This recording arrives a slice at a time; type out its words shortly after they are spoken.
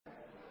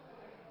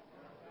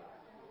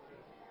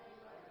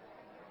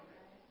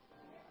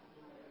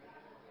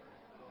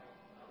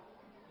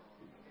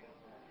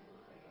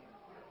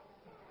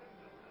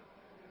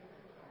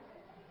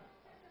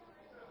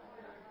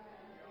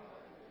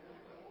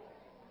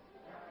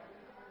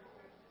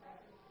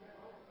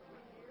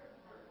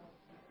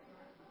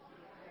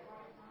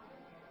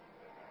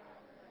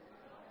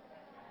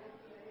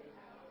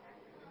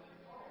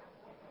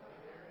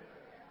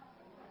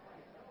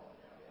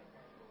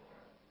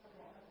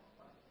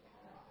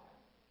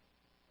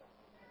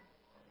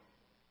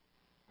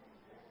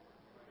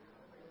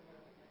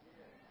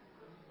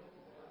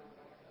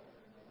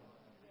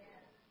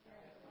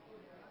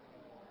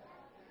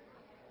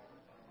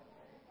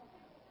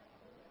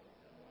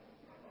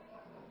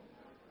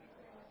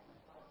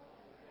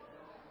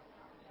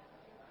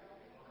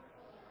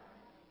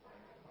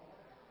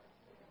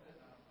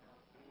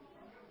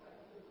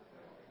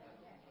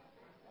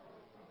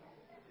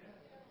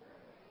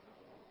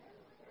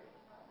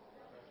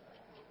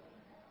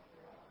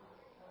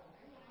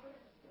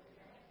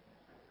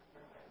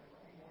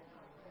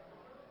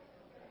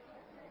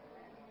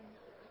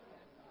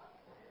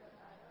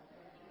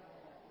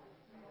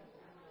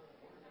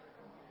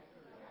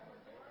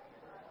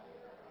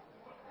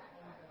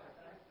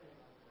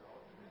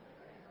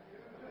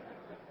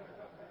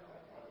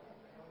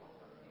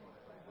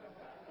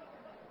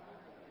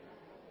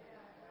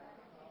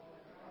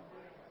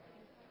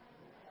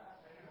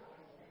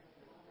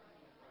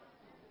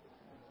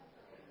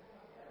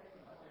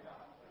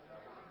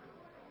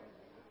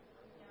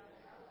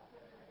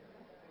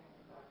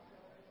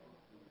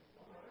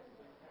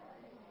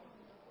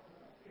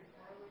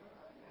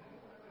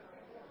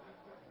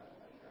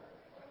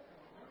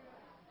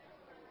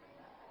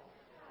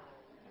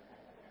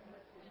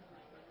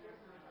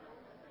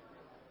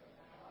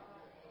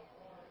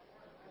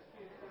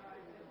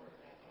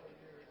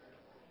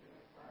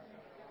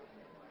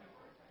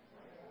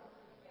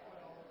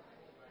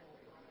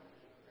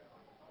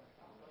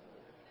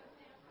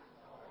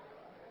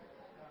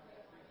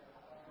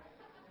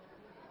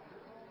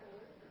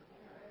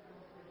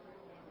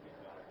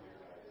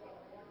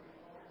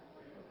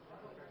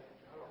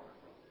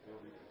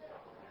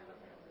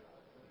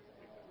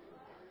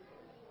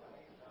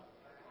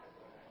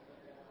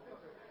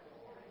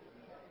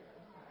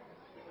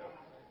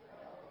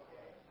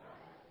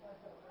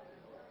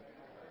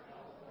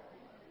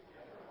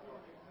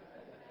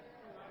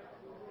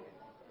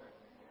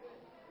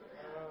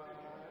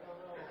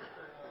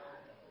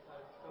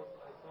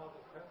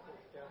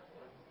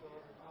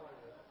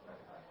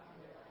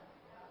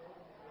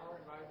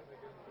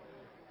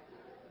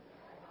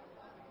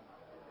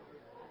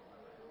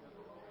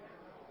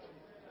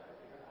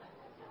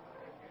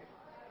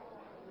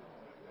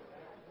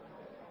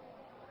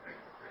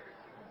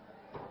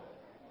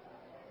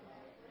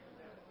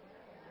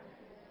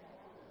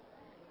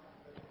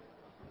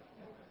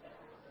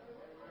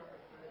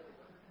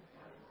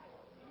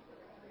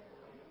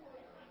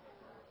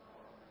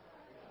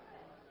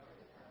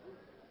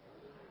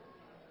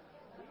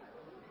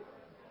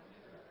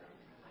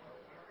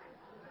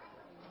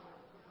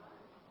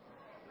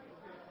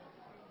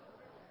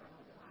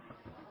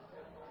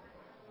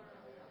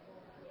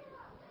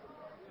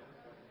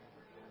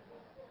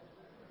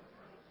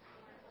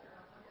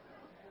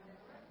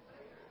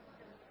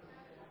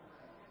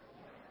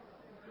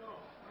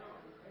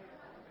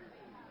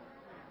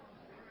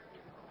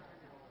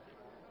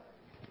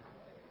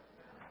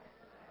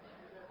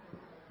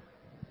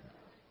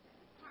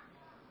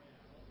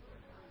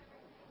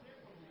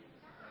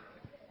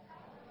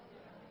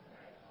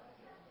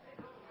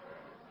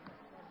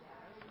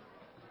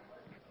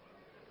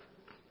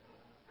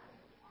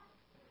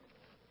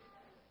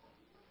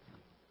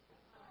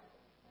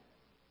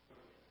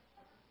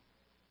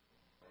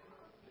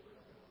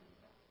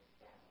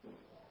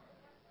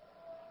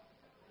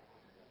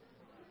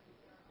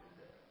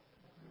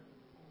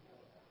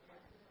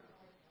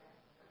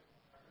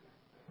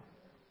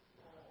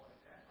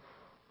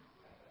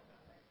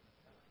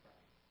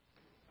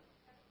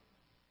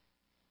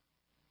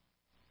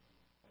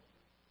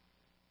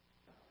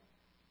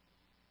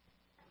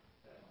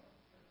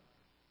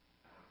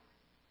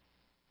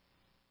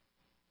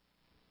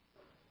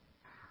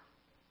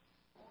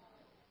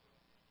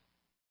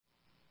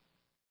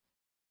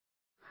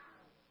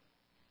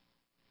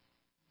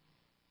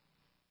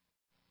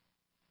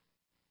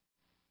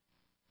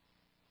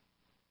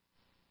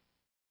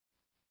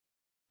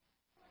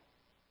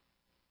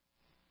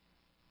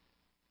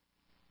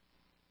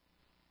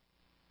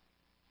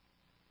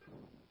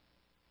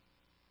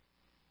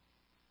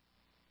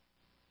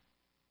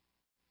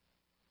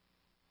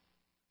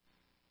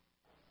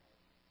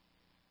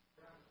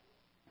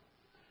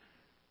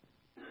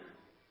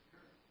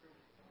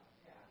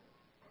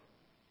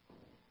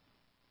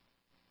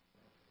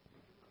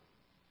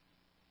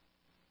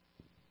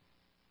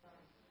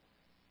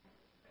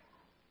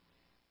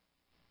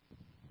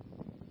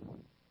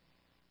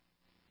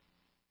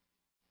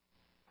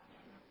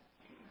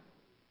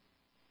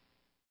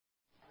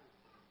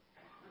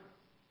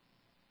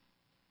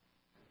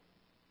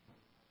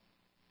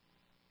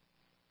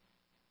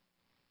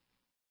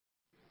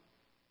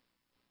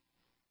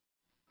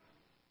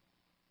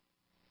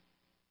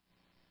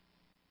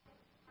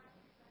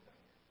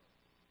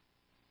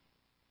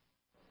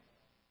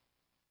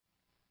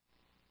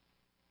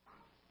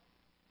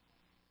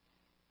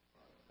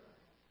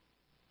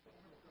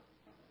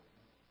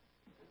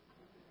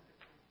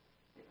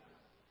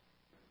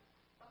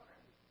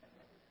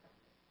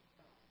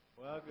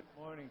Well, good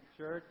morning,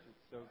 church.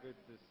 It's so good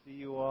to see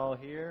you all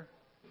here.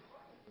 If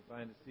you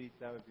find a seat,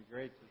 that would be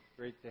great. It's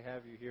great to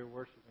have you here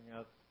worshiping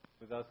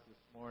with us this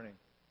morning.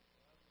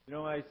 You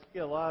know, I see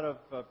a lot of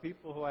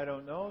people who I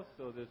don't know,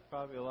 so there's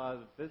probably a lot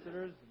of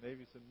visitors and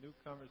maybe some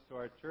newcomers to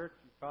our church.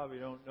 You probably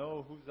don't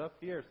know who's up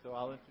here, so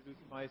I'll introduce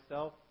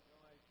myself.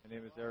 My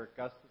name is Eric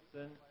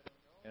Gustafson,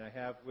 and I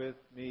have with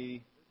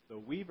me the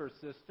Weaver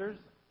sisters.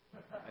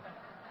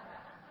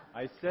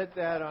 I said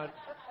that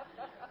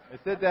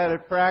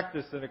at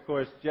practice, and of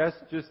course, Jess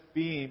just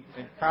beamed,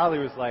 and Carly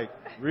was like,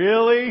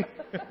 "Really?"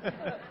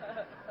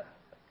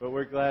 But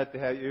we're glad to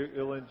have you.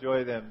 You'll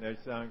enjoy them. They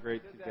sound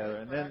great together.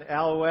 And then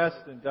Al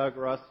West and Doug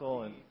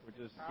Russell, and we're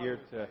just here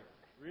to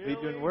lead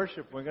you in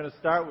worship. We're going to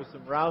start with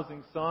some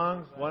rousing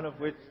songs,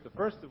 the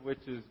first of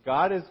which is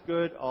 "God is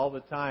Good All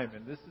the Time,"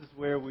 and this is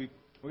where we're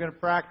going to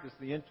practice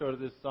the intro to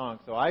this song.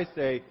 So I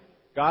say,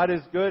 "God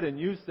is good," and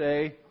you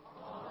say,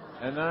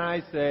 and then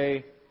I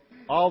say,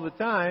 "All the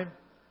time."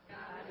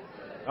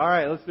 All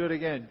right, let's do it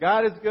again.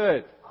 God is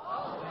good.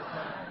 All the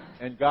time.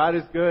 And God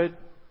is good.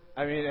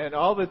 And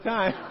all the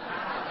time.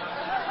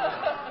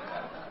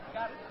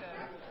 God is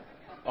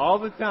good. All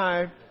the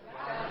time.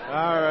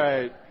 All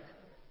right.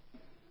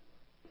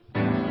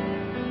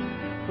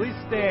 Please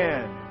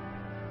stand.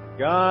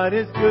 God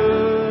is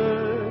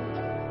good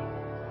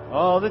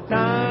all the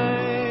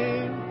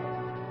time.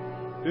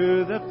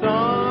 To the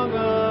song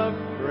of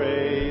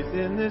praise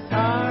in this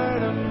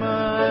heart of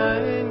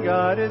mine.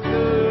 God is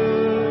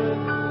good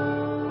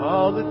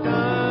all the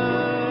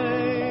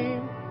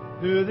time.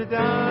 Through the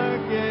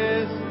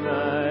darkest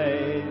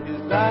night,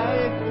 His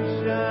light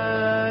will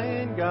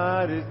shine.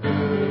 God is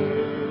good.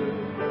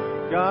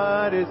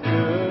 God is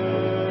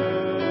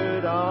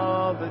good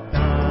all the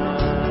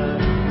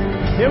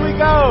time. Here we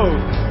go.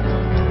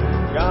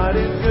 God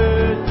is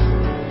good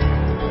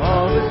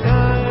all the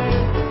time.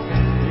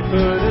 He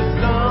put a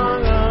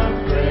song of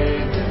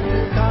praise in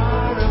this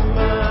heart of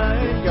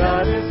mine.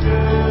 God is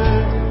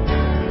good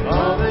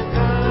all the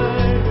time.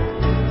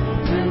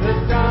 Through the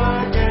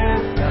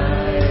darkest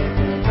night,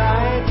 His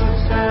light will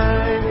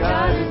shine.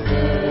 God is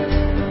good.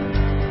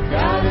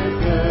 God is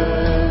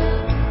good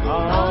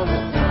all the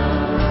time.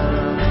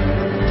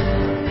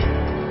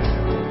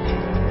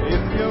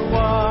 If you're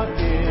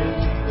walking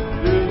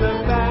through the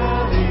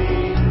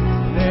valley,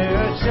 there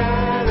are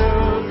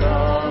shadows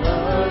all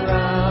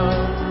around.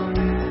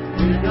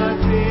 Do not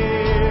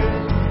fear,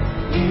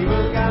 He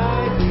will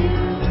guide you.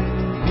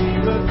 He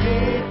will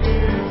keep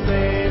you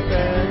safe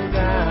and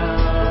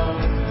sound.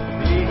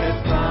 He has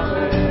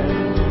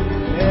promised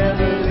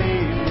never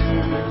leave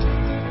you,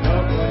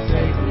 nor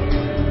forsake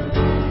you.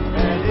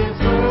 And His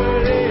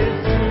word is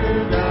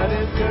true. God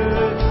is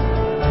good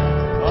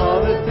all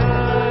the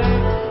time.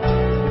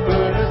 He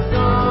put a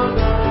song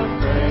of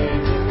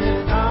praise in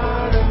this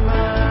heart of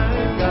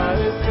mine. God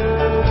is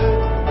good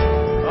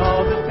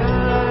all the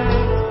time.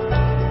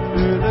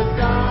 Through the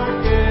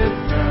darkest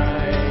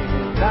night,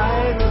 His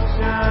light will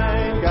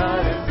shine.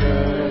 God is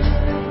good.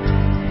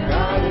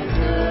 God is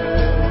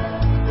good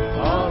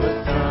all the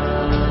time.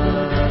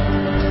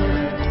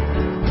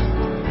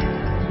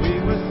 We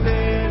were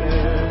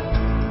sinners,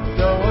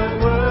 so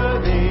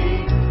unworthy,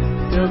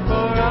 still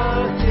for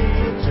us He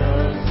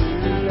chose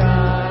to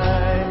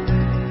die.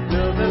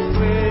 Filled us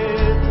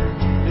with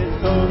His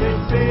Holy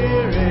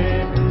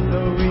Spirit, so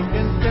we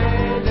can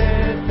stand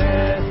and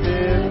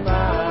testify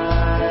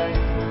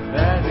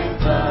that His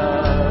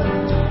love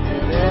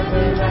is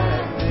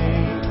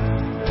everlasting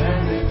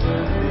and His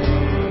mercy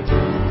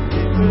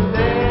it will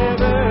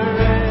never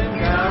end.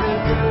 God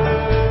is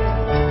good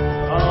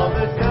all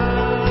the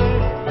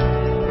time.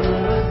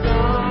 Put a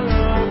song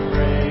of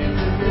praise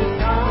in this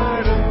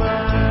heart of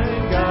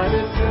mine. God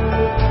is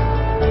good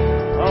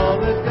all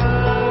the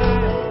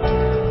time.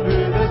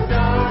 Through the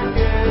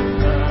darkest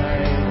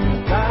night,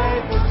 His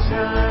light will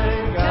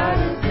shine. God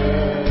is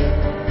good.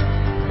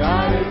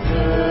 God is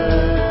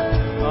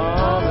good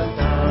all the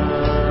time.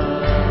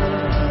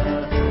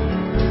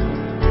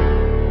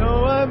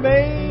 Though I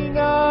may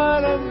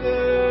not understand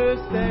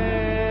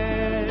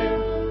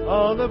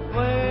all the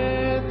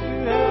plans You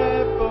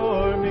have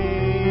for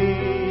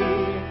me,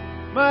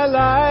 my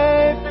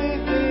life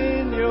is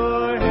in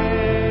Your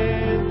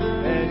hands,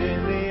 and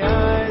in the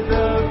eyes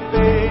of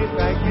faith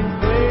I can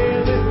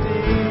clearly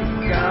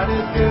see God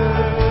is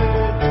good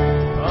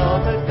all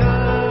the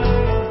time.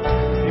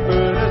 He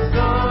put a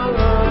song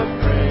of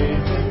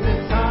praise in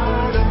this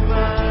heart of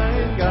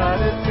mine. God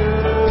is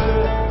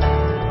good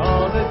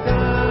all the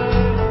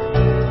time.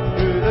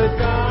 Through the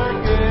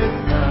darkest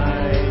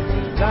night,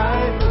 His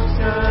light will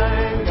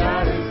shine.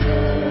 God is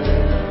good.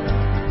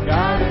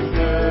 God is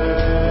good.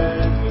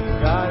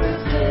 God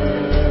is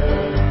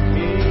good.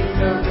 He's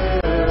so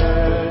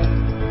good.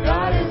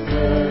 God is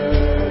good.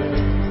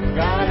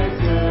 God is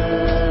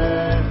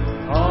good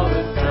all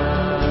the time.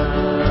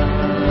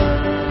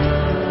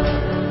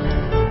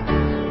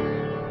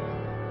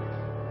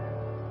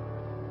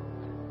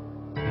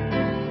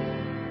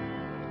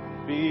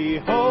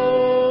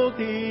 Behold,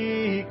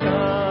 He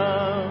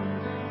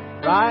comes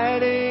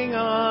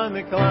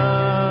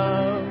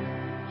cloud,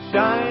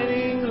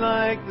 shining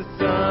like the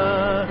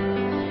sun.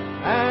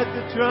 At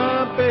the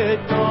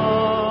trumpet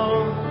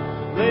call,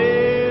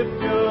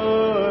 lift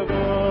your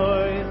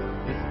voice.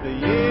 It's the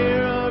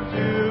year of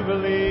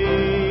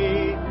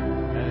Jubilee,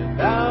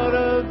 and out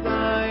of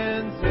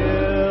Zion's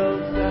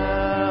hills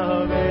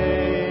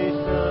salvation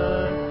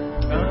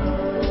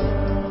comes.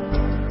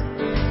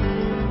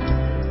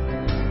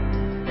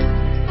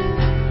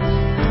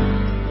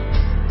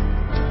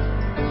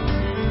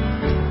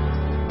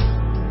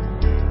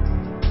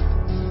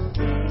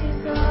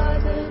 These are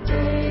the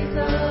days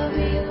of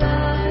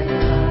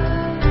Elijah.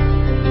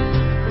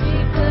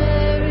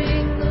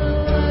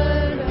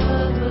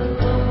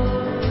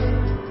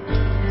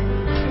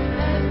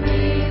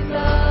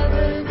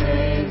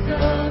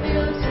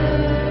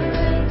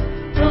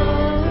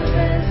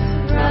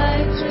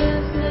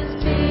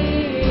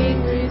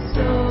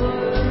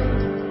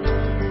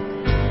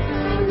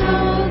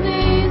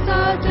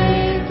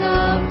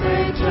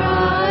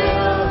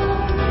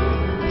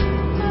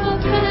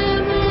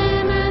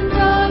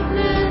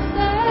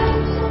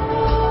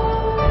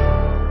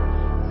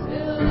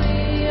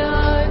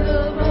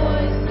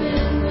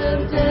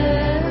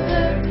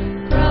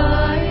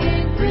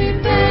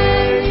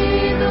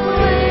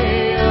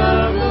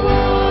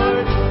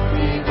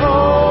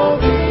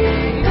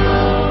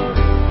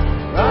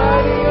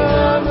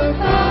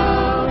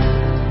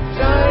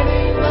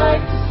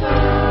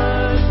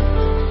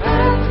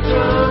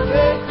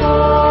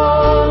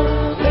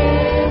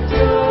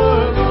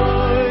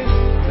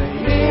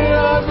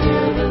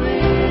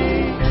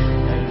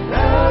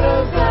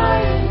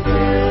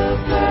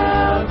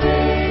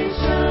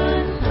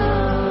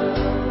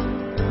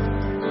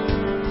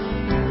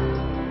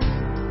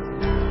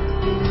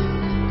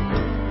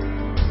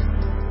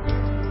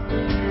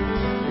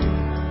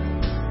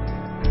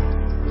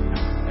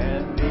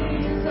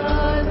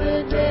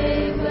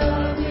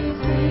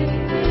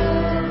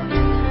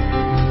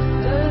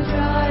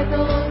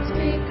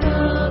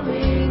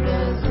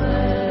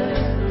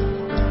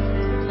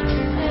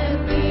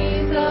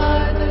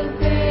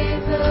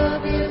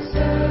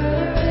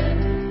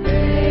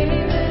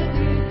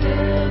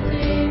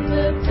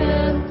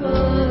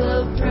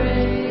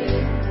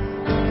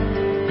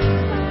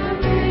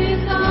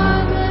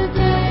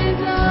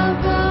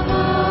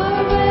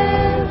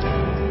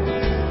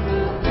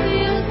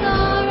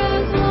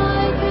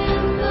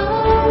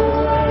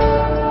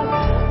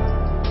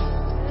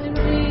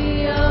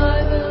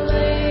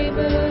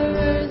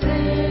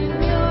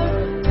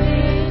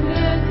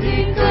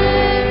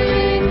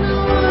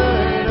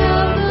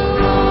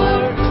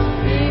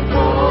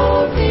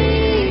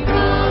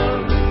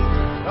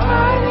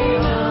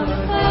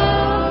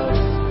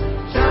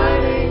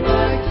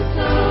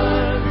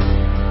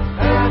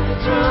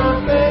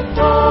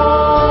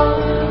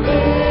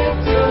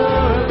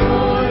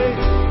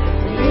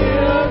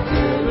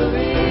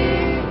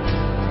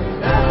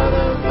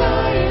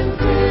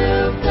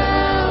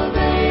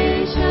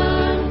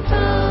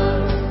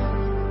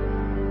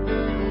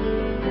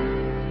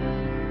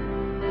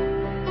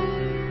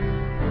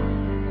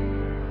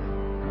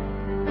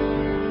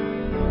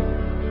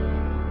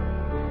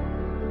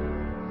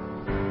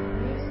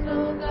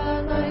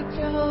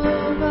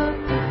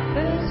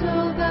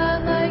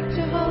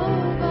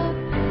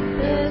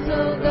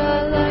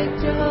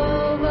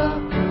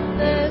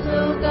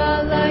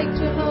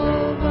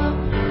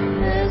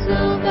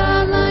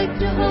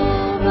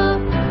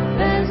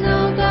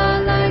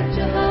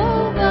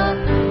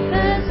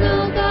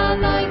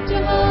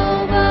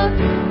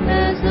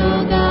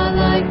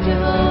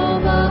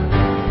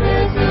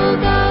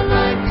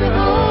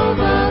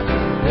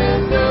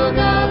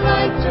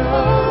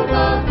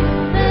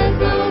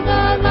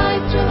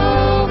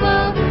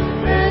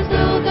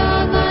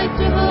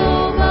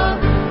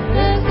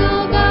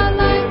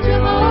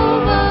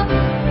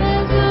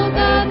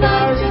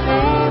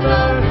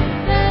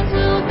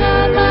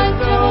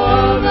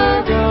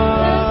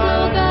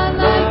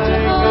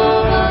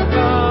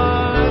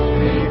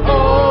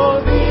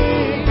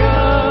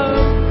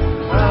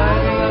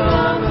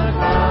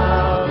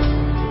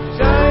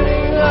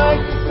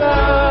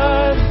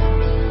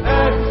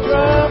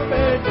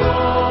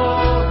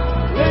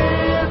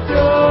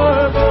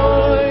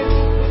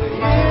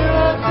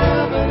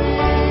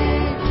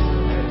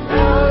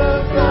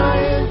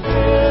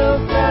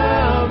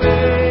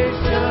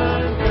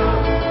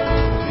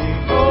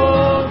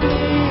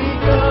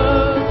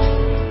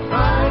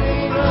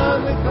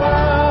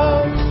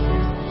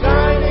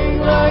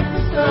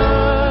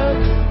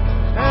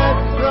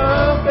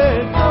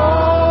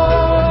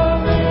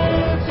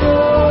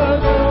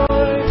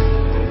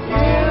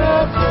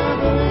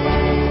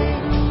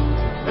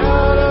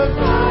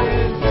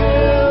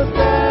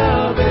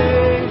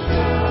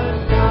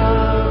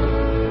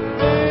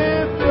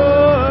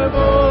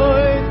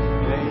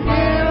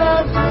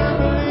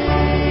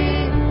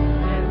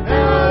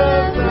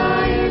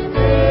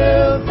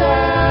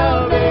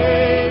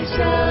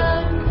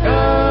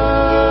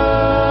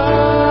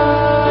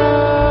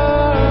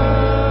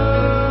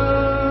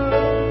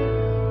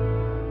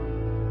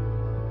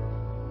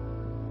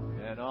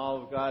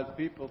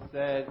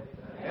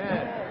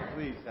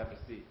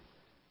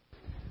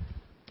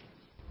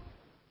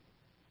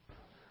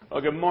 Well,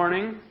 good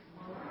morning.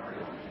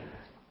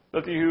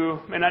 Those of you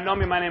who may not know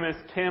me, my name is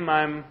Tim.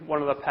 I'm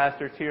one of the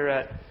pastors here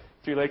at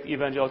Lake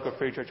Evangelical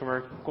Free Church, and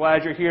we're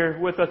glad you're here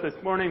with us this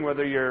morning,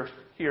 whether you're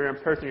here in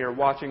person or you're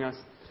watching us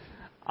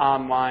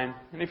online.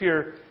 And if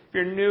you're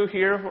new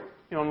here,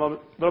 a little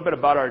bit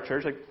about our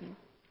church.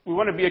 We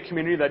want to be a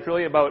community that's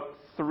really about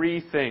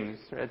three things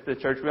at the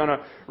church. We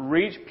want to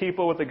reach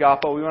people with the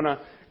gospel. We want to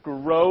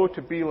grow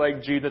to be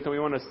like Jesus, and we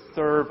want to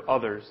serve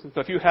others. And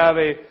so if you have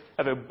a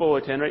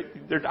bulletin,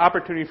 right, there's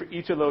opportunity for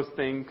each of those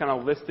things kind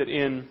of listed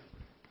in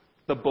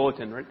the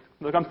bulletin, right?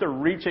 When it comes to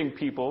reaching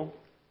people,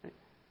 right,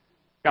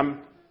 I'm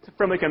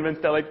firmly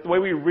convinced that the way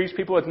we reach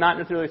people is not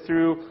necessarily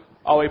through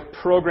all the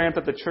programs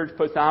that the church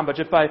puts on, but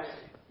just by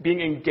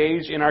being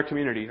engaged in our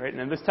community, right?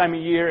 And in this time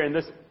of year, in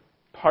this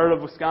part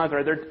of Wisconsin,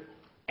 right, there's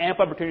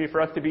ample opportunity for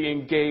us to be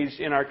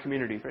engaged in our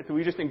community, right? So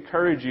we just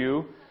encourage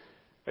you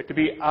to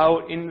be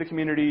out in the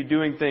community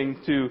doing things,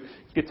 to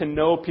get to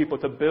know people,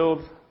 to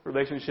build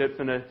relationships,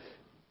 and to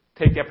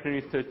take the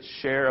opportunities to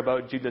share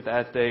about Jesus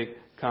as they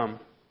come.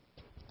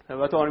 And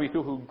let's all want to be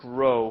people who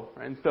grow.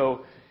 Right? And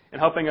so in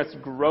helping us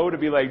grow to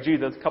be like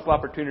Jesus, a couple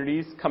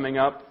opportunities coming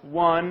up.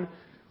 One,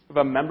 we have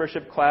a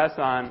membership class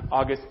on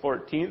August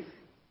 14th.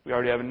 We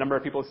already have a number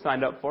of people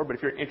signed up for, but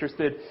if you're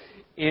interested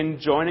in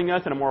joining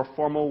us in a more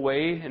formal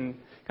way and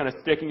kind of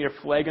sticking your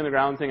flag in the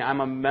ground saying,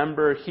 I'm a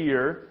member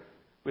here,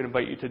 we'd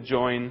invite you to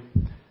join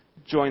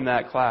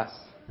that class.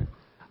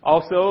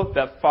 Also,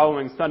 that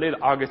following Sunday,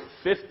 August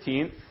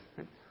 15th,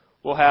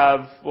 we'll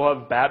have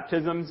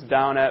baptisms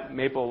down at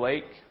Maple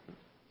Lake.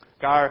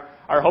 Our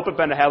hope had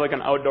been to have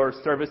an outdoor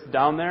service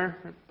down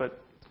there,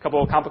 but a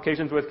couple of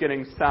complications with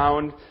getting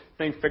sound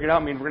things figured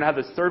out. I mean, we're going to have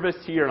the service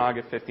here on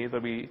August 15th. It'll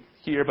be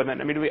here, but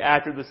then immediately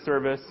after the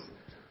service,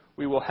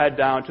 we will head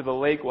down to the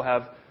lake. We'll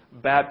have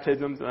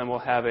baptisms, and then we'll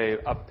have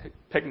a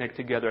picnic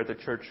together at the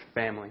church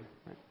family.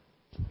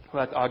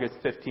 Well, that's August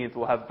 15th.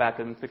 We'll have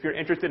baptisms. If you're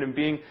interested in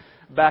being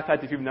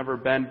baptized, if you've never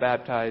been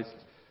baptized,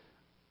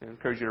 I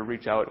encourage you to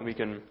reach out, and we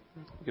can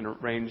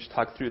arrange,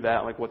 talk through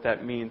that, what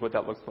that means, what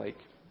that looks like.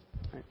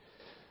 Right.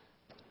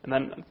 And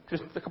then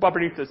just a couple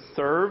opportunities to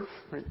serve.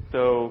 Right.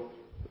 So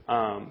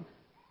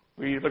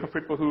we're looking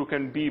for people who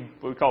can be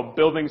what we call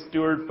building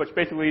stewards, which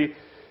basically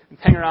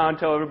hang around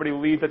until everybody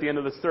leaves at the end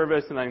of the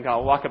service, and then kind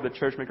of lock up the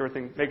church, make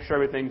sure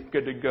everything's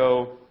good to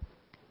go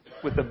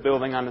with the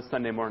building on a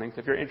Sunday morning.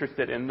 So if you're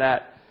interested in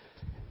that,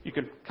 you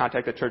can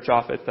contact the church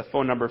office. The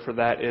phone number for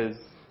that is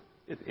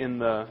in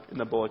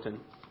the bulletin.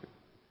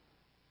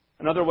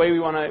 Another way we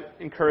want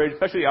to encourage,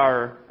 especially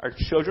our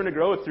children, to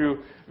grow is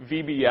through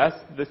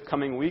VBS this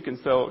coming week. And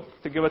so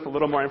to give us a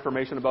little more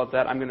information about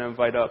that, I'm going to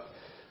invite up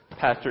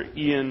Pastor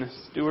Ian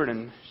Stewart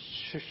and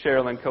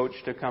Sherilyn Coach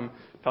to come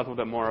talk a little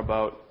bit more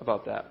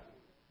about that.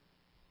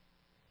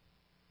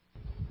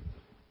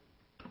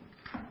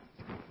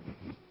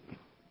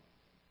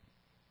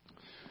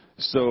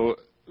 So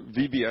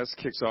VBS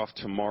kicks off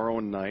tomorrow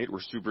night.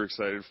 We're super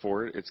excited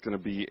for it. It's going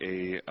to be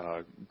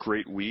a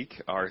great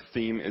week. Our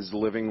theme is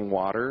Living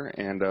Water,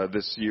 and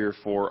this year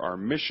for our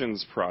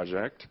missions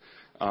project,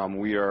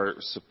 we are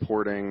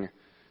supporting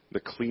the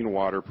Clean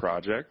Water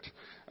Project.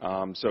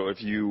 So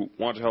if you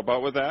want to help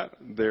out with that,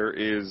 there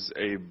is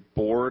a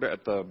board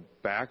at the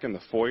back in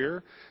the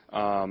foyer.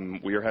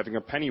 We are having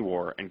a penny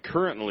war, and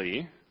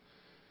currently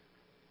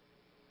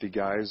the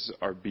guys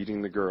are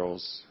beating the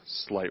girls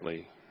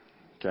slightly.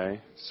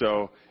 Okay,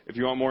 so if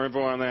you want more info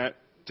on that,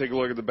 take a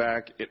look at the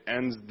back. It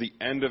ends the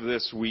end of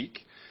this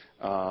week.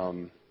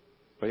 But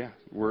yeah,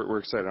 we're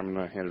excited. I'm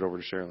going to hand it over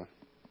to Sherilyn.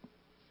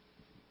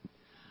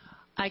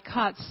 I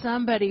caught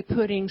somebody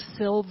putting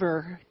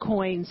silver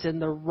coins in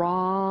the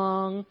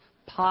wrong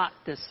pot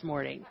this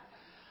morning.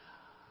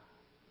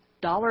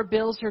 Dollar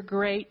bills are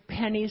great.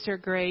 Pennies are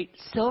great.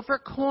 Silver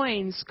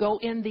coins go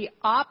in the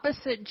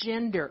opposite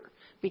gender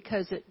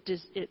because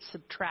it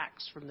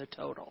subtracts from the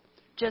total.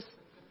 Just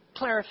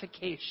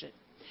clarification.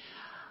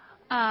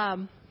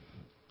 Can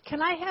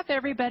I have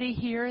everybody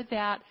here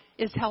that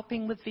is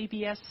helping with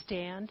VBS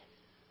stand?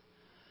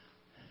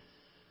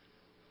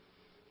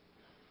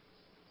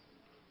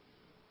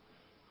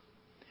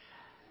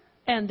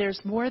 And there's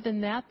more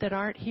than that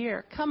aren't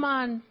here. Come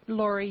on,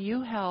 Lori,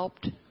 you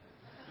helped.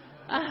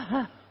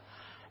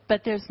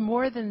 But there's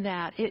more than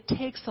that. It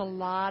takes a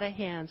lot of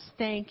hands.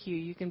 Thank you.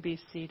 You can be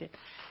seated.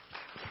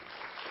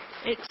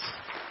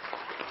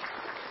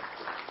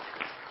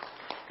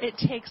 It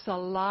takes a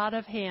lot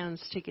of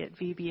hands to get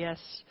VBS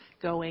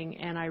going,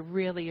 and I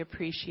really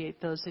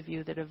appreciate those of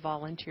you that have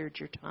volunteered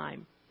your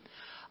time.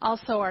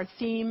 Also, our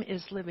theme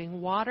is Living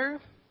Water.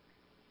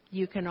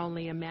 You can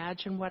only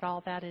imagine what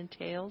all that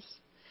entails.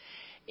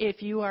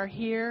 If you are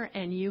here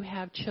and you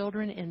have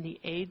children in the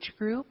age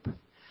group,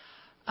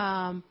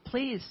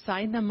 please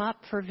sign them up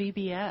for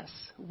VBS.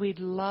 We'd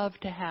love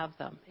to have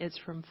them. It's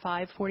from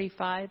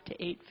 5:45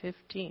 to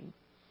 8:15.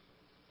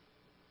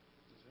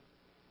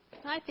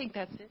 I think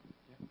that's it.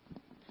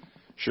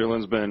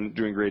 Sherilyn's been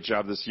doing a great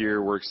job this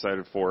year. We're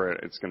excited for it.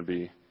 It's going to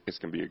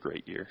be a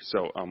great year.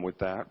 So with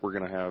that, we're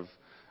going to have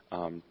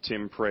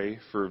Tim pray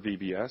for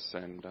VBS,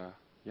 and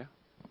yeah.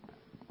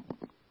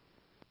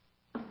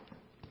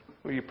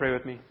 Will you pray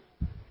with me?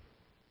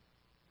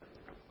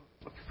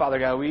 Father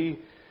God, we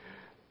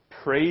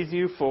praise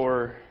you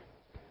for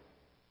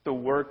the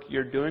work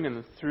you're doing,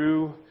 and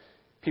through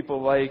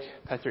people like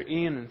Pastor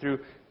Ian and through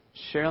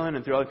Sherilyn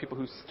and through other people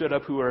who stood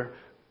up, who are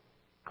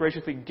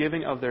graciously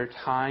giving of their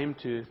time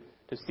to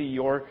see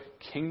your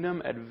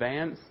kingdom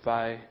advance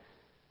by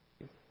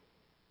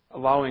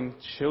allowing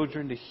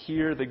children to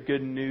hear the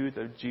good news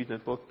of Jesus,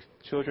 both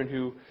children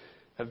who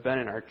have been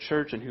in our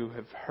church and who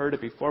have heard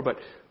it before, but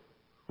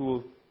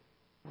who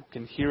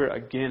can hear it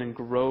again and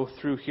grow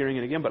through hearing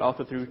it again, but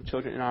also through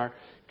children in our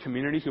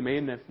community who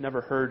may have never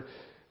heard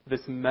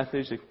this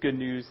message, the good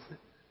news,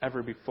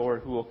 ever before,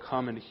 who will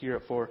come and hear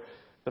it for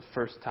the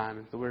first time.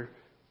 And so we're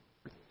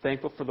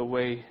thankful for the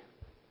way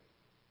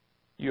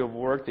you have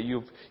worked, that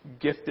you've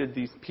gifted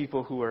these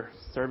people who are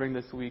serving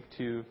this week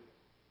to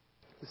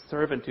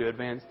serve and to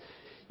advance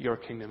your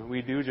kingdom. And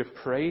we do just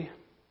pray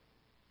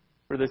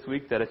for this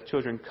week that as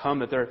children come,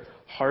 that their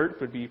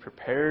hearts would be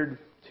prepared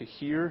to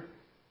hear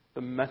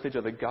the message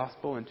of the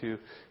gospel and to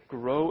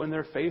grow in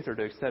their faith or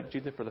to accept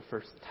Jesus for the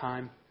first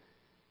time.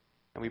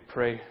 And we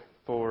pray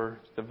for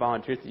the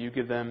volunteers, that you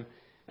give them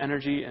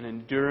energy and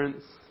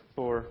endurance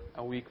for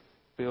a week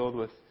filled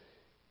with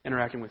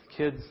interacting with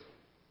kids.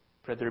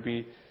 Pray there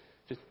be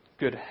just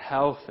good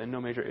health and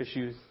no major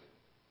issues,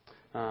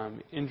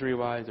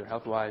 injury-wise or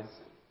health-wise,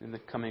 in the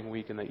coming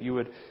week, and that you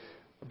would,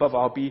 above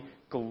all, be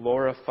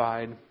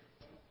glorified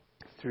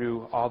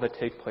through all that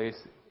take place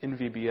in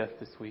VBS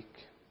this week.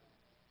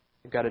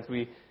 God, as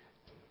we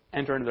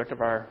enter into the rest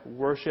of our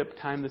worship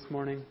time this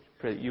morning,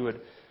 pray that you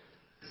would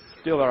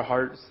still our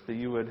hearts, that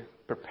you would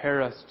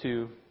prepare us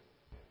to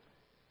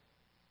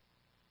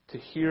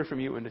hear from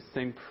you and to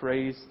sing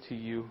praise to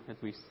you as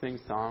we sing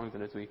songs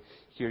and as we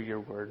hear your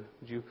word.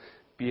 Would you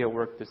be at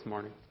work this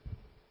morning?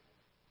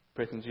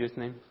 Praise in Jesus'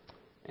 name.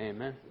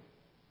 Amen.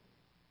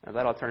 Now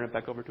that, I'll turn it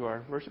back over to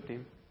our worship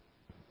team.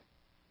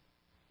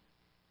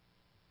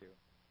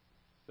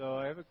 So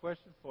I have a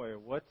question for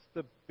you. What's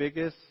the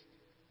biggest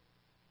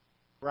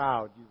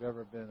crowd you've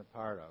ever been a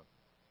part of?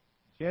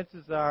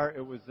 Chances are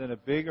it was in a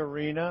big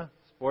arena,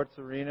 sports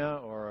arena,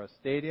 or a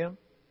stadium.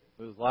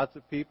 There's lots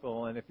of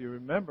people, and if you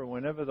remember,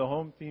 whenever the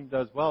home team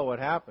does well, what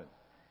happens?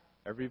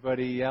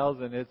 Everybody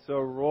yells, and it's a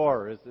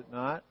roar, is it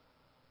not?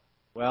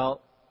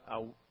 Well,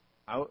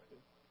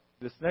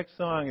 this next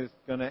song is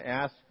going to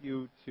ask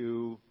you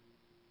to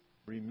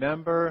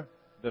remember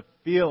the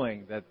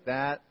feeling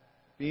that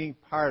being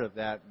part of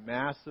that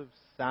massive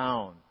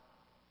sound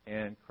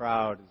and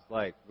crowd is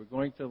like. We're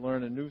going to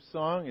learn a new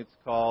song. It's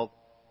called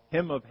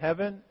Hymn of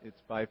Heaven.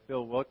 It's by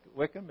Phil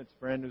Wickham. It's a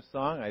brand new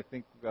song. I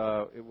think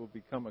it will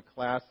become a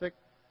classic.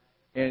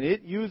 And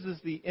it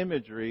uses the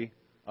imagery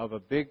of a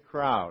big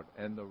crowd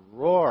and the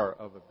roar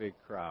of a big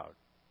crowd.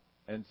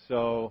 And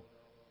so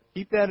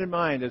keep that in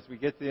mind as we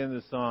get to the end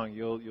of the song.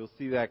 You'll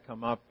see that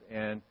come up,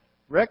 and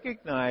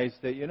recognize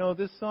that,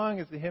 this song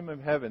is the hymn of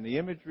heaven. The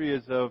imagery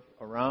is of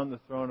around the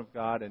throne of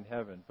God in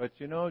heaven. But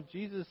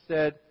Jesus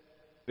said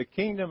the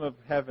kingdom of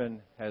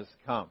heaven has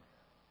come.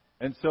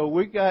 And so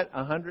we got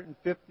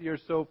 150 or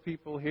so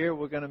people here.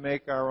 We're going to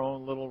make our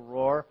own little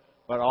roar.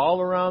 But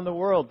all around the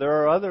world,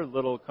 there are other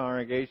little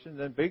congregations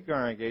and big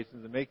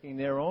congregations that are making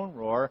their own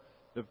roar.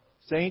 The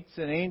saints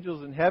and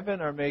angels in heaven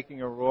are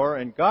making a roar,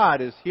 and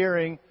God is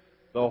hearing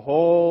the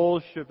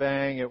whole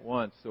shebang at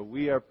once. So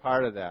we are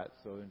part of that.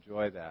 So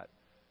enjoy that.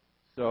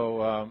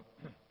 So,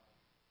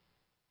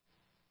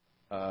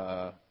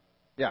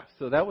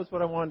 so that was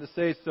what I wanted to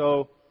say.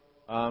 So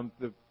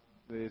the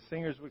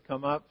singers would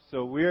come up.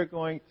 So we're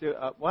going to,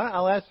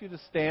 I'll ask you to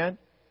stand.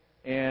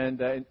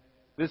 And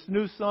this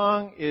new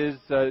song is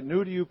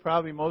new to you,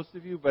 probably most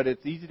of you, but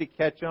it's easy to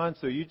catch on.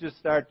 So you just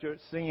start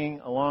singing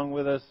along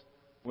with us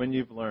when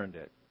you've learned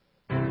it.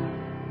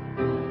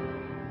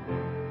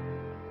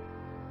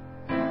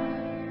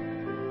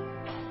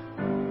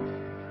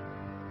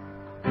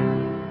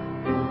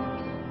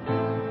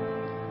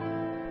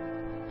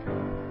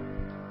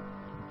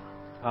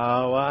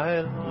 How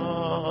I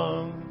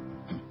long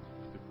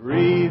to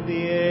breathe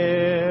the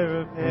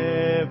air of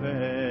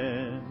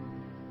heaven,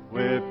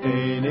 where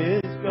pain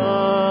is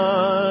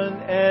gone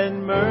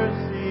and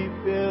mercy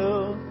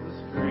fills the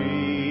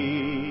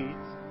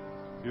streets,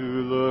 to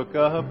look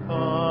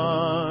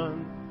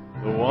upon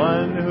the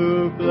one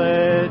who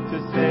bled to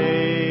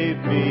save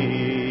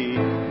me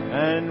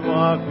and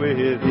walk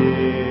with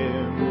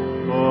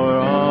him for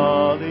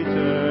all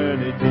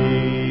eternity.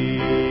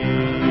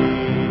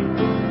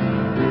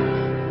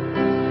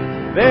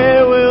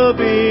 There will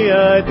be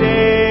a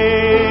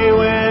day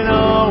when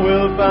all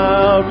will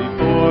bow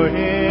before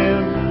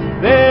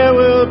him. There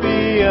will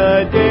be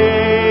a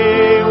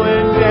day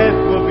when death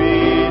will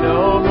be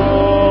no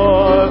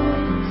more.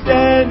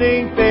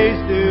 Standing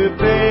face to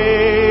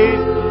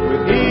face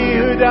with he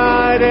who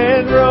died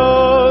and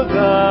rose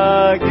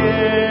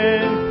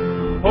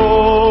again.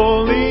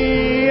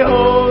 Holy,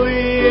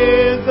 holy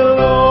is the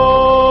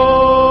Lord.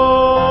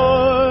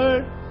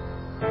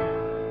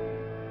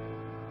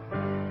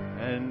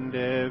 And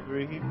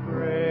every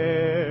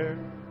prayer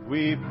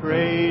We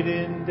prayed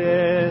in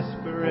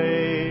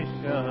desperation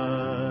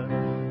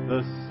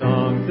the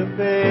songs of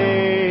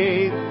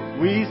faith.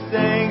 We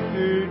sang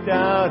through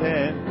doubt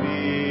and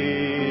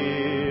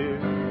fear.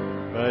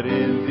 But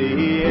in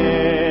the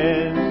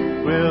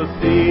end, we'll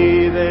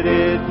see that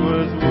it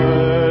was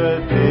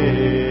worth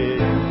it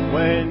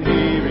when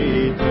He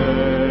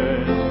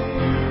returns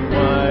to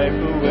wipe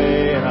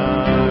away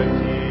our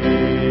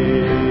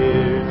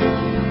tears.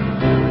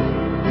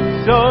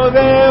 So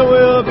there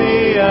will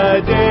be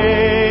a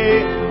day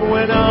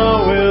when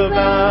all will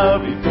bow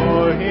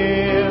before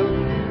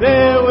Him.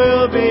 There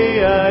will be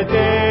a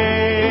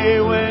day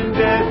when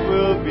death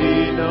will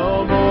be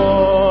no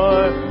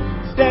more.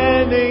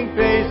 Standing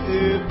face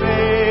to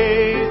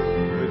face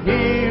with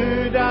He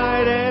who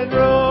died and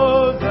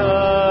rose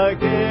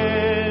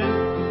again.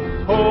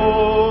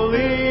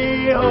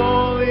 Holy,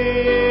 holy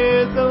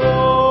is the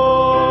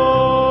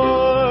Lord.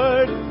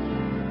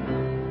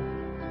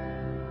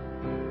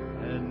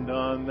 And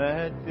on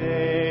that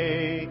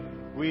day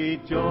we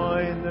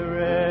join the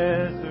resurrection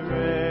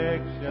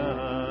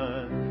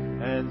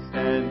and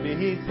stand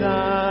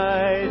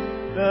beside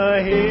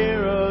the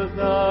heroes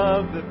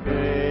of the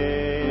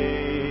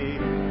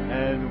faith,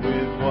 and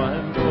with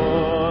one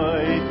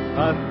voice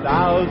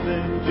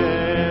 1,000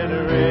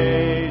 generations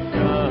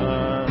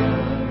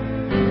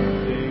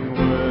sing,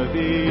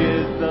 worthy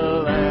is the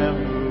Lamb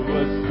who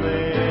was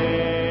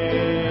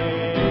slain.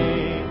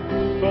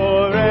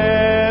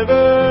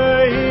 Forever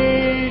He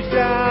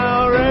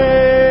shall reign.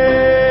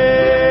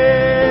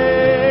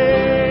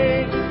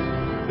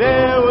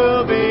 There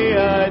will be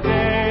a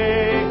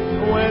day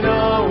when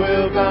all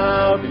will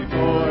bow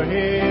before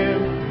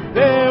Him.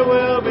 There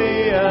will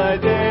be a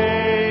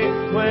day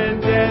when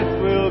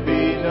death will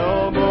be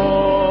no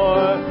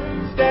more.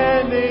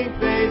 Standing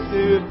face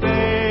to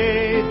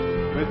face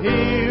with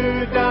He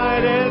who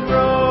died and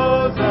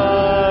rose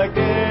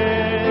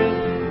again.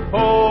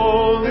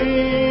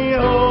 Holy,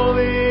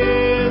 holy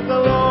is the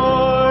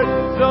Lord.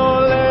 So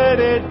let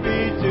it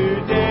be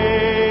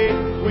today.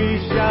 We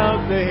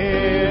shout the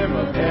hymn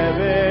of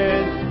heaven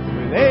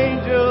with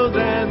angels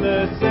and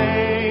the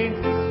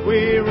saints.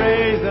 We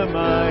raise a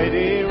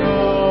mighty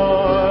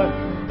roar.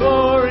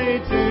 Glory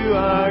to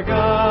our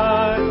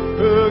God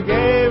who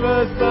gave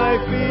us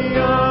life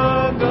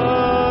beyond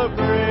the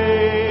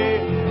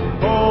grave.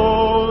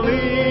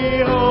 Holy,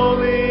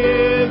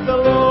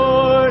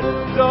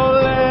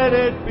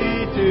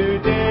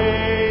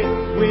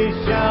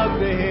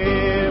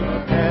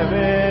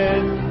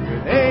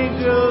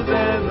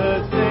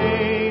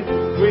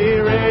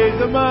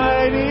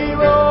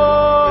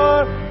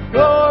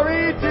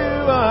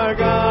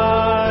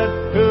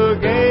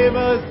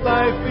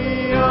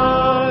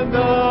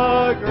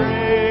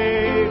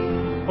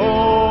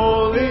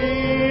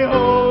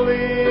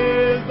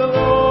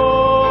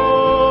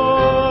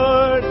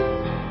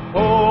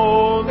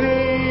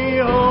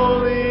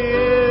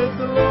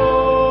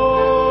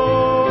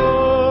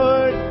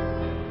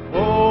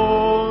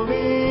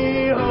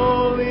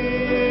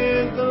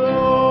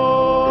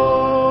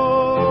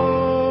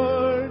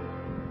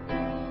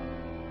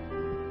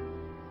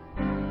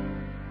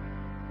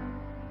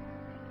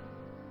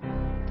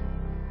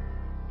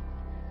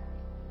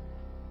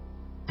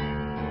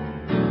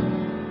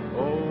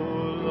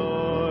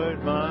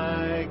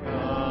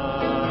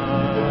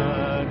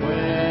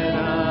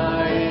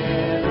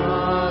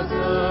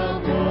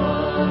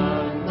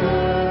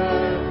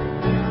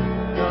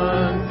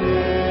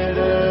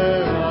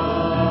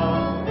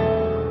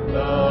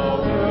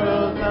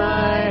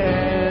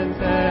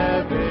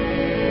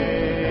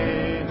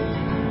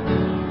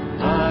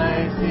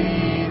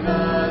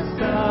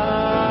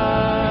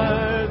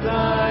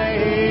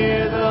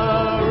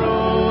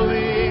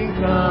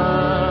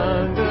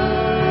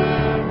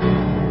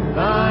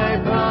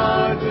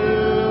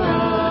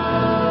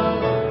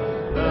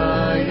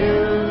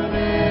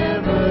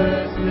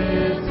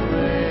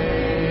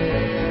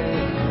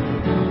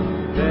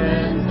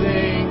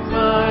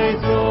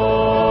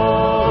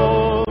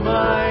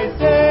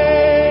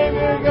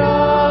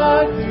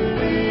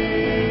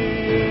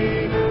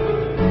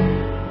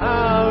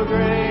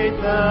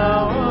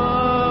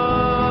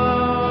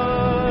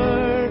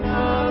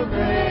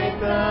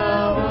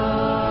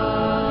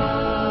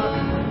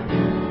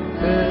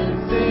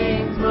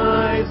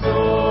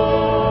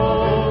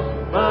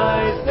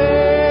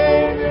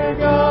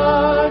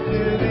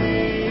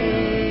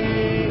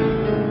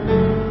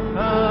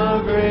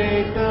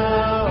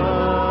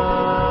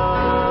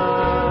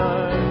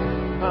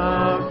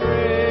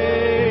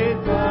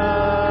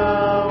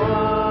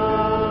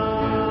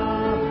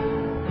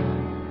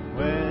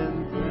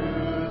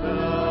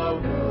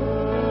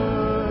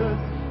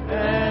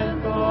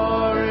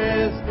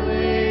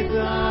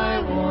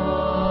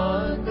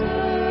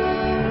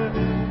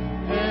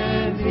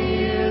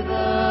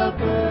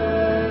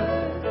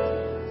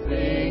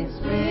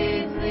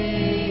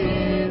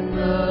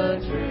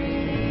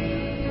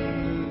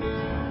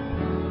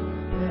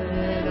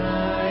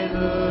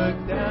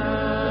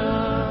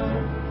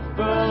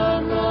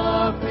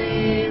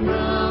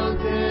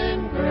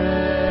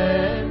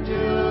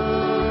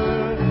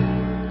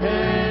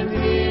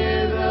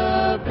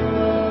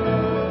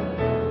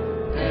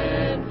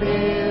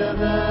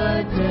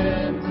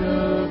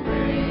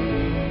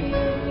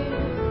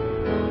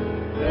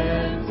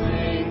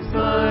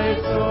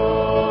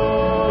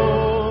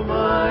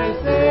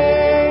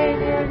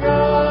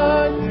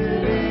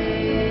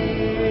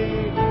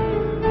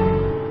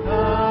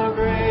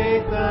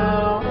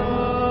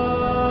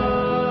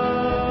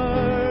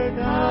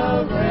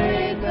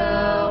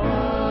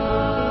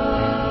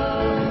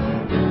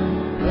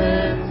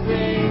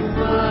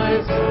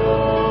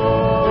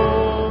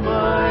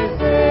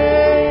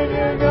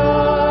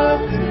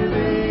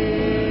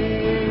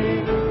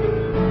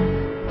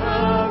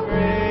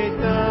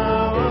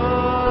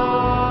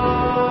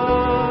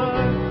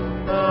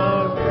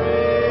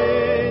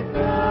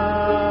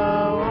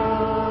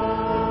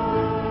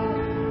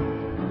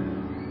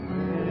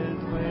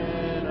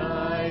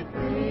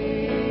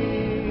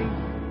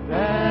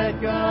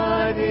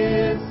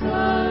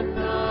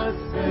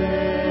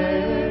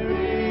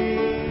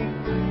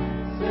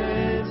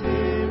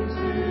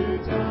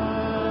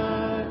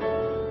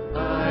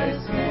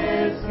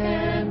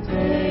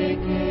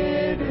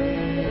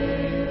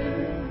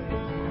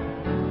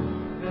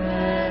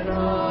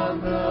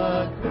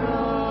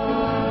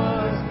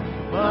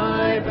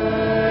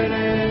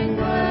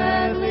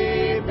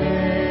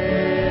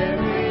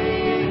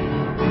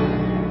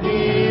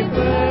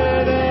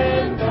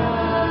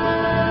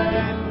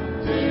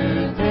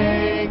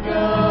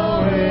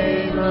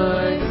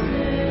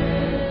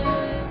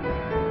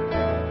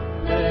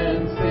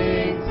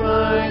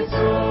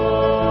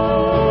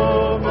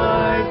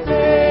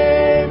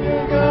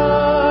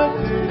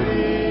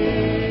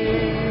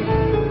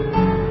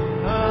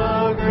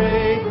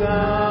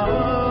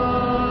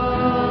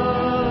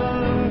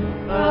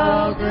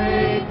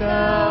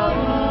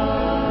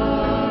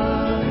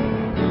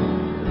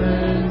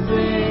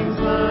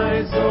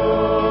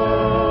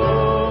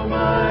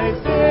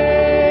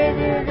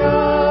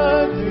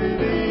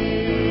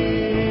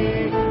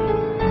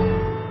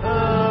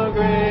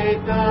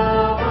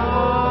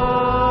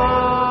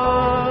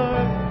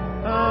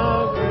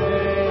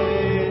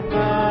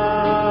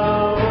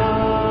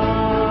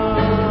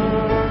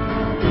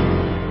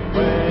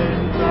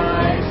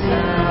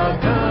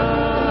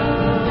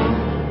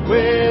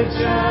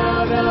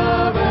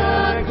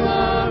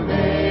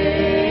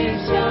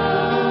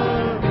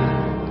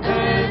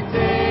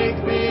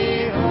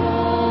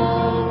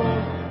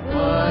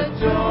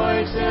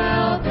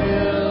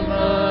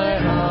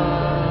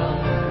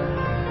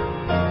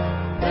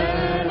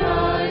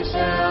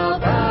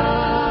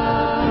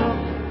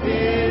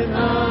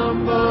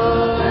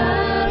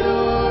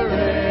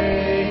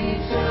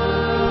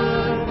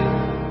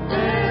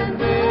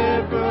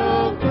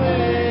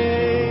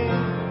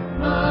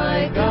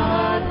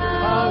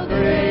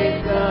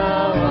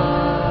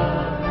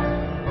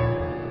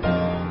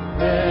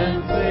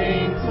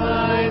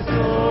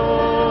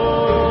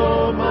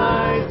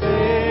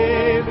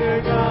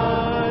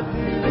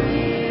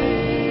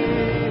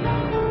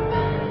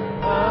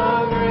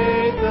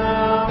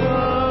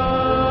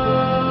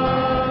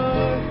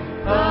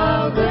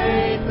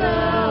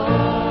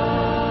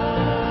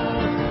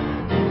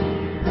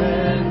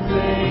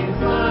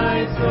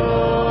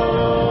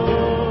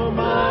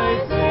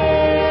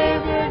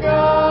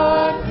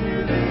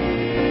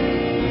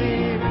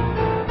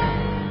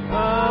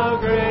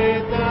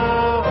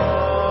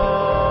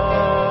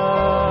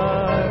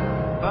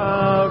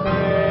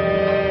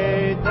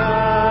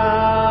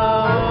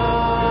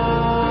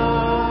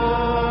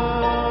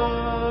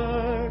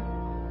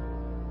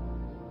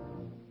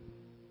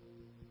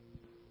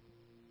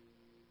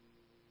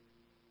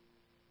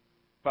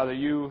 Father,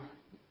 you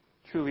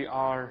truly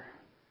are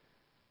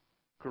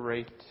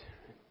great.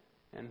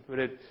 And would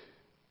it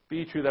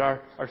be true that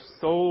our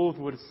souls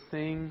would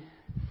sing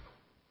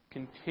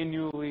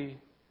continually,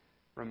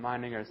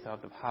 reminding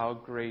ourselves of how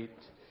great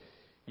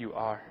you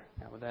are?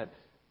 Now, would that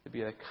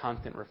be a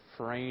constant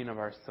refrain of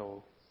our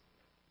souls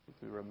as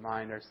we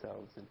remind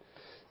ourselves and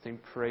sing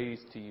praise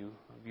to you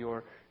of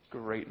your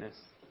greatness?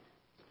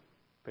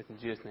 Praise in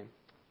Jesus' name.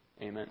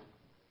 Amen.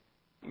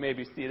 You may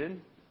be seated.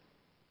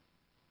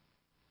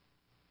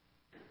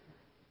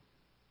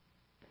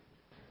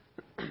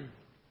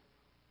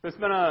 It's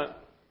been a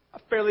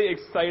fairly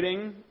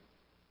exciting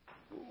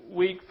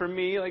week for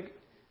me. Like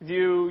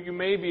you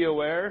may be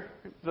aware,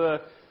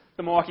 the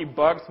Milwaukee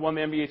Bucks won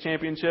the NBA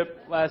championship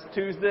last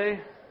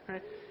Tuesday,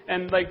 right?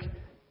 And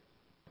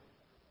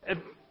as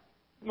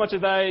much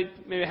as I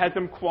maybe had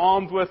some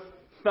qualms with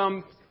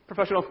some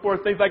professional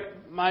sports things,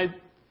 my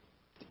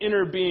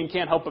inner being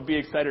can't help but be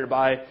excited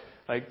by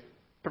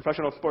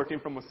professional sports team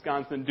from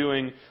Wisconsin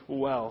doing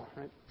well,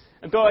 right?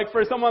 And so,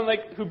 for someone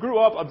who grew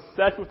up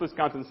obsessed with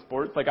Wisconsin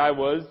sports, like I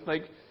was,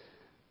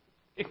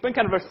 it's been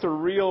kind of a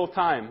surreal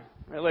time,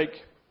 right?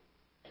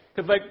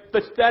 Because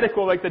the static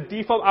quo, the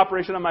default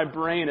operation on my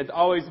brain has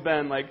always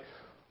been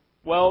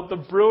well, the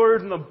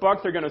Brewers and the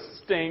Bucks are going to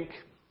stink,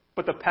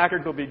 but the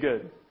Packers will be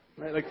good,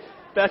 right?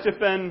 That's just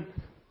been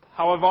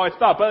how I've always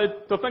thought. But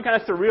it's been kind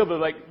of surreal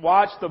to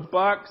watch the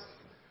Bucks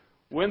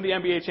win the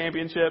NBA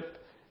championship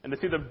and to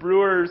see the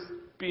Brewers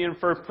be in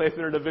first place in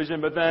their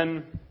division, but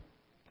then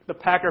the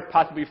Packers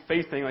possibly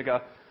facing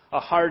a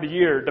hard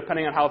year,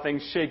 depending on how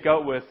things shake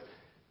out with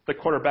the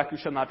quarterback who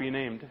shall not be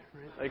named.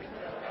 Right?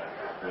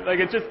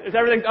 It's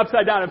everything's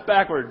upside down and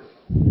backwards.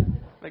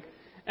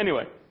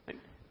 Anyway,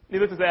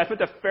 needless to say, I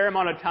spent a fair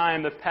amount of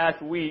time this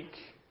past week,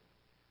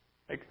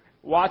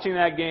 watching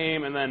that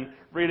game and then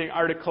reading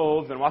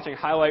articles and watching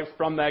highlights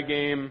from that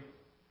game,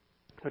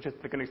 which is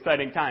an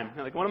exciting time.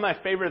 And, one of my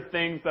favorite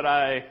things that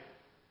I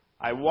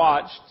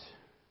watched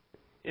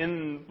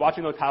in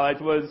watching those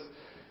highlights was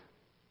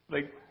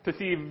to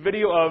see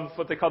video of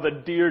what they call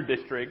the Deer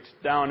District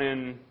down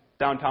in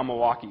downtown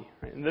Milwaukee.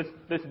 Right? And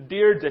this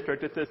Deer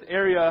District, it's this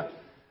area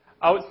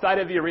outside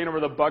of the arena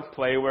where the Bucks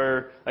play,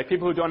 where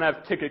people who don't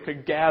have tickets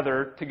could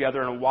gather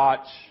together and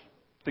watch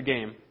the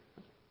game.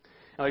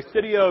 And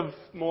City of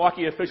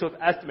Milwaukee officials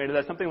estimated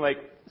that something like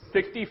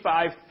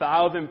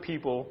 65,000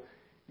 people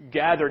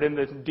gathered in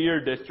this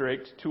Deer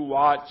District to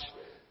watch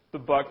the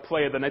Bucks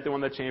play the night they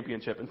won the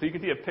championship. And so you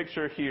can see a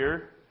picture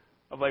here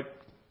of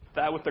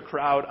that with the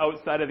crowd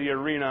outside of the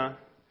arena,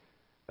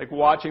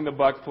 watching the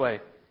Bucks play.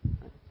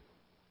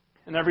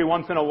 And every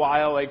once in a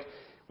while,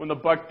 when the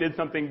Bucks did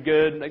something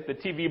good, the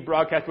TV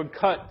broadcast would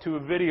cut to a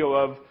video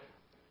of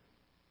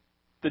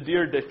the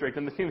Deer District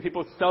and seeing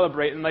people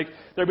celebrate. And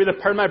there'd be the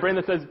part of my brain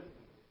that says,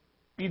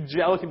 be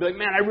jealous and be like,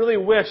 man, I really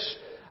wish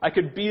I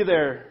could be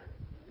there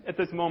at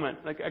this moment.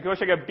 I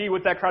wish I could be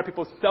with that crowd of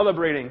people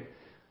celebrating.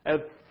 I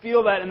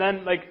feel that, and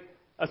then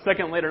a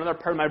second later, another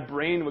part of my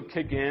brain would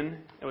kick in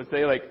and would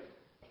say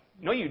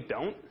no, you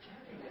don't.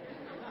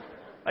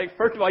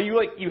 First of all,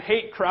 you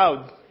hate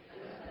crowds.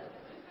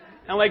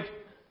 And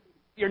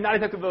you're not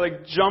exactly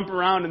the jump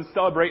around and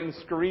celebrate and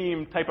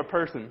scream type of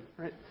person,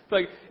 right? So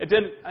it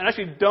didn't. I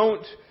actually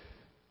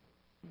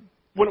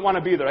wouldn't want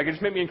to be there. It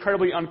just made me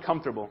incredibly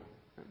uncomfortable.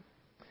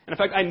 And in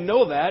fact, I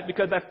know that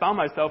because I found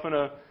myself in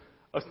a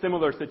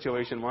similar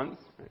situation once.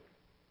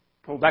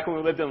 Well, back when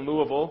we lived in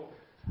Louisville,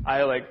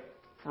 I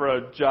for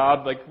a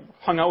job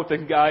hung out with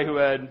this guy who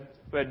had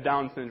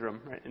Down syndrome,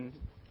 right? And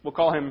we'll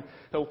call him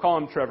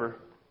Trevor.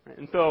 Right?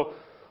 And so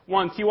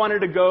once he wanted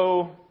to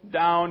go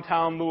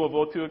downtown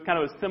Louisville to kind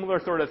of a similar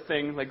sort of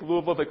thing,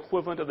 Louisville's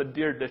equivalent of the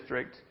Deer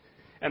District,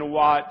 and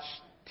watch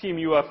Team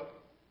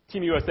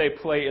USA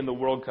play in the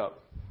World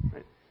Cup.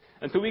 Right?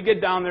 And so we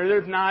get down there.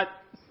 There's not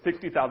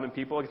 60,000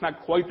 people. It's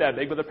not quite that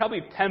big, but there's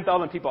probably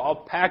 10,000 people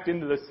all packed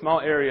into this small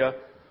area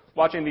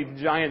watching these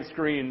giant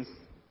screens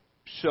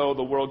show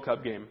the World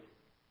Cup game.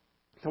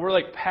 So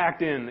we're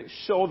packed in,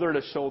 shoulder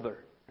to shoulder.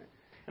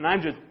 And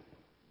I'm just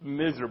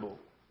miserable.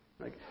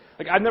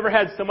 I've never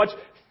had so much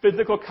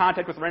physical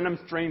contact with random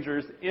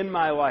strangers in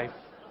my life.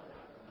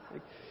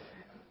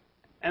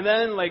 And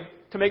then,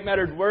 to make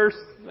matters worse,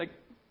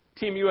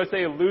 Team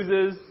USA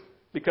loses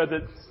because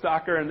it's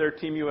soccer and they're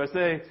Team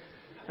USA.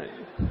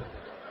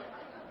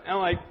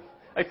 And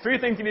three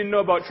things you need to know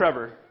about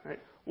Trevor. Right?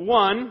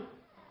 One,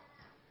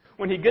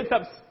 when he gets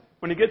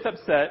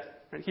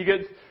upset, right, he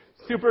gets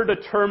super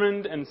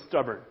determined and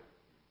stubborn.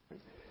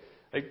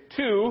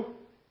 Two,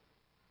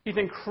 he's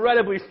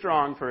incredibly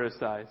strong for his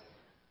size.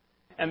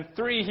 And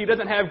three, he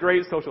doesn't have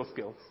great social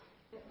skills.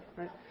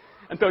 Right?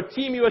 And so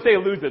Team USA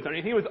loses. I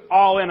mean, he was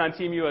all in on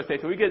Team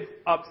USA, so he gets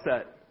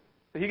upset.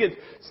 So he gets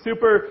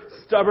super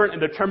stubborn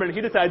and determined.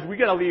 He decides, we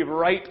got to leave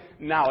right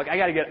now. I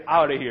got to get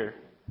out of here.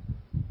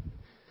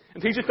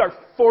 And so he just starts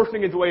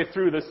forcing his way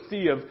through the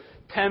sea of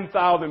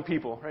 10,000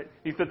 people. Right?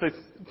 He's just this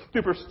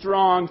super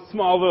strong,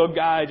 small little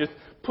guy just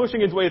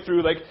pushing his way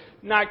through,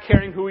 not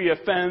caring who he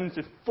offends,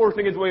 just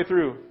forcing his way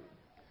through.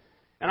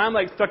 And I'm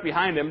stuck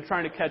behind him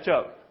trying to catch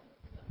up.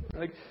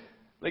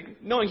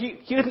 No, he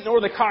doesn't know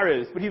where the car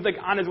is, but he's like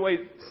on his way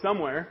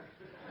somewhere.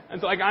 And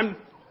so I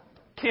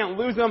can't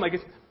lose him. Like,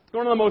 it's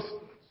one of the most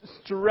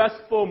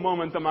stressful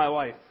moments of my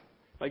life.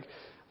 Like,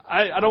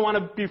 I don't want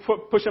to be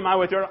pushing my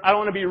way through. I don't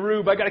want to be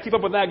rude, but I got to keep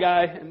up with that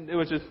guy. And it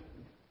was just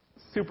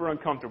super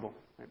uncomfortable.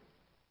 Right?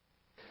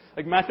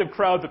 Like, massive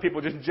crowds of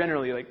people just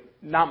generally, like,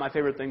 not my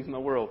favorite things in the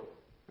world.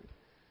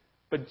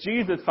 But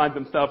Jesus finds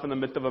himself in the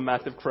midst of a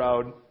massive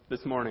crowd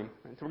this morning.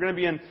 Right? So we're going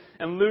to be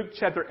in Luke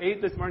chapter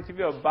 8 this morning. So if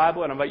you have a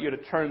Bible, I'd invite you to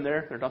turn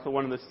there. There's also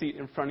one in the seat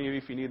in front of you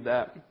if you need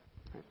that.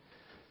 Right?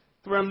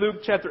 So we're in Luke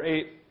chapter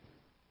 8.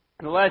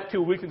 In the last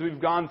 2 weeks as we've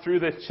gone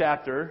through this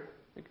chapter,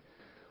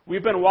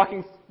 we've been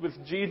walking with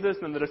Jesus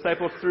and the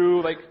disciples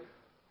through like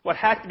what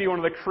has to be one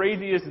of the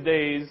craziest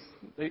days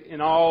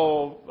in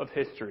all of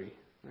history.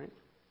 Right?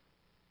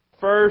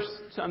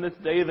 First, on this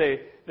day,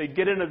 they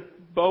get in a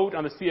boat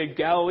on the Sea of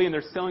Galilee and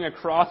they're sailing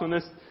across when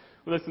this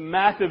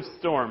massive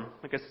storm,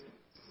 like a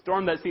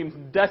storm that seems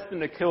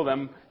destined to kill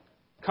them,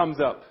 comes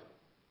up.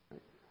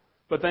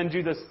 But then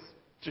Jesus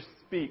just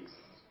speaks,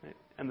 right?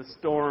 And the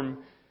storm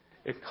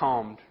is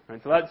calmed. Right?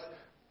 So that's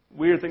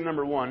weird thing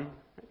number one.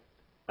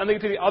 Then they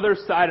get to the other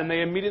side and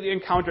they immediately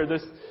encounter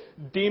this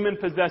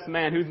demon-possessed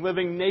man who's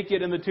living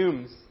naked in the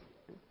tombs.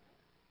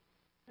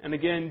 And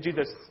again,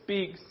 Jesus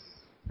speaks,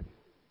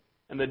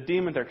 and the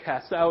demons are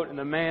cast out, and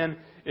the man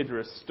is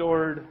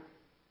restored.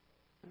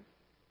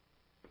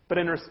 But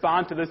in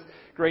response to this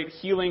great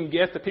healing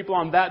gift, the people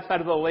on that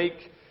side of the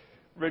lake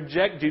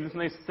reject Jesus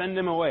and they send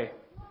him away.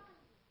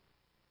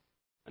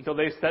 Until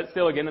they set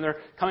sail again and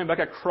they're coming back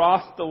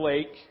across the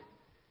lake.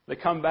 They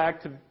come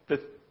back to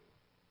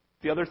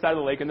the other side of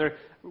the lake and they're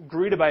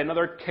greeted by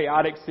another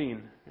chaotic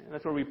scene. And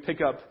that's where we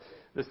pick up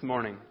this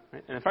morning.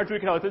 And in fact, we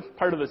can tell this is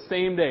part of the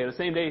same day. The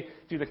same day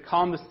Jesus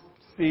calmed the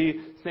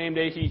sea, same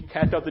day he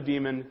cast out the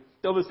demon,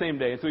 still the same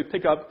day. And so we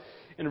pick up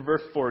in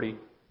verse 40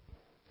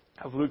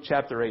 of Luke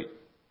chapter 8.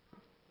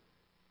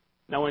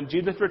 Now when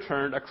Jesus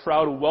returned, a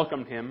crowd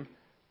welcomed him,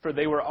 for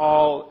they were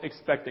all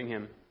expecting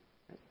him.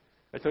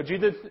 And so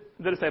Jesus,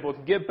 the disciples,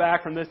 get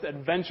back from this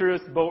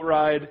adventurous boat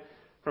ride,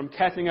 from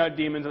casting out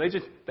demons,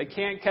 and they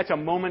can't catch a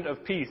moment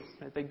of peace.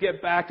 They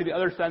get back to the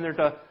other side, and there's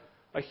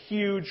a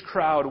huge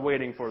crowd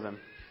waiting for them.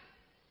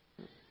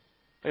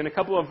 In a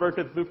couple of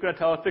verses, Luke's going to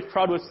tell us this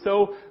crowd was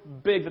so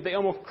big that they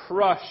almost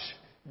crush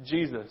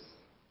Jesus.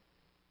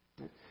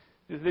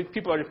 These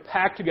people are just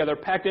packed together,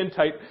 packed in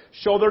tight,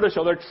 shoulder to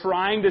shoulder,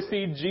 trying to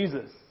see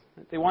Jesus.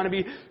 They want to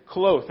be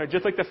close.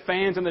 Just like the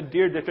fans in the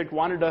Deer District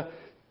wanted to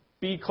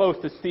be close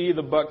to see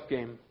the Bucks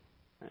game.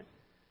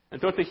 And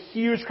so it's a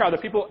huge crowd. There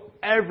are people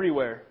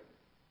everywhere,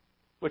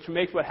 which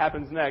makes what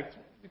happens next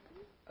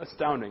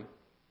astounding.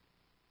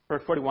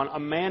 Verse 41, a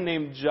man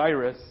named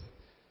Jairus,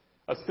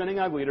 a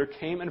synagogue leader,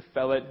 came and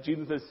fell at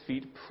Jesus'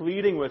 feet,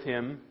 pleading with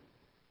him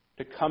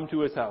to come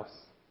to his house.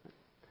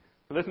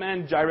 So this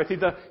man, Jairus,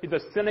 he's a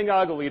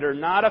synagogue leader,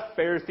 not a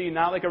Pharisee,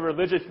 not like a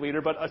religious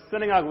leader, but a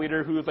synagogue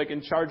leader who's like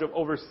in charge of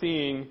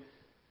overseeing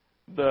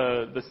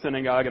the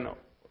synagogue and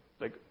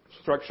like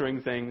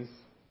structuring things.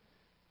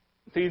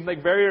 So he's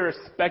like very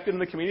respected in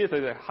the community. It's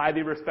like a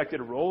highly respected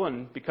role,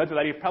 and because of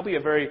that, he's probably a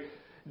very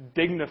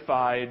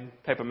dignified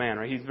type of man,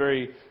 right? He's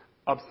very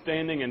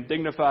upstanding and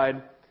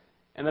dignified.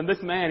 And then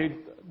this man,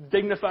 he's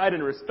dignified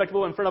and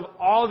respectable in front of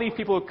all these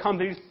people who come,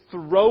 he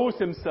throws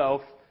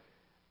himself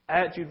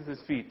at Jesus'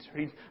 feet.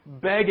 He's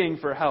begging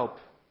for help.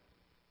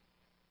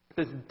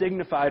 This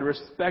dignified,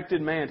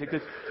 respected man takes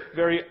this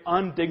very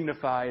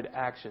undignified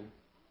action.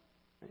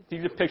 So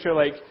you just picture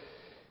like,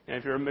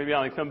 if you're maybe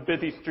on like some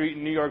busy street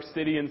in New York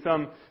City and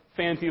some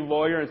fancy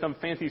lawyer in some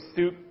fancy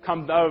suit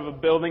comes out of a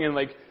building and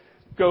like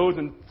goes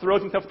and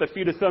throws himself at the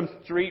feet of some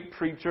street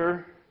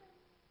preacher.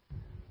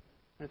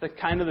 It's like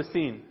kind of the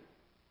scene.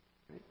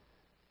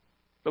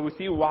 But we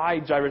see why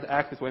Jairus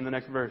acts this way in the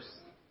next verse.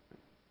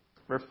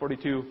 Verse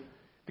 42.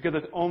 Because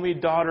his only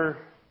daughter,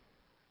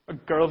 a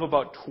girl of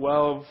about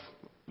 12,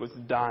 was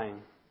dying.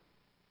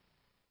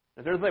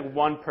 If there's like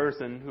one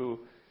person who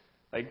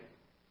like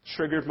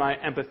triggers my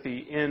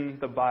empathy in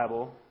the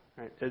Bible,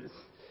 right,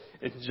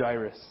 it's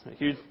Jairus.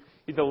 He's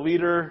a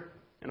leader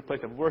in a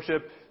place of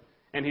worship,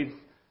 and he's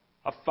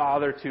a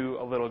father to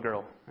a little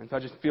girl. And so I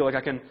just feel like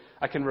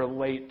I can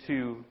relate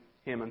to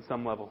him on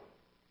some level.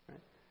 Right?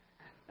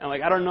 And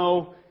like I don't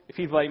know if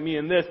he's like me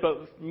in this,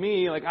 but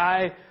me, like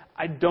I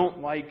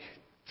don't like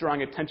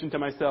drawing attention to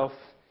myself,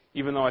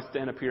 even though I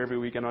stand up here every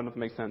week. I don't know if it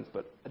makes sense,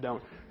 but I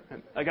don't.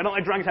 Like I don't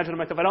like drawing attention to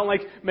myself. I don't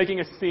like making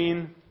a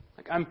scene.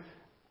 Like I'm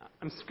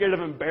scared of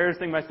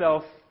embarrassing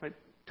myself, right,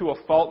 to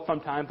a fault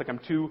sometimes. Like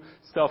I'm too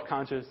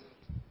self-conscious.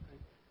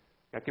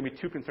 I can be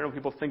too concerned what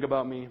people think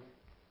about me.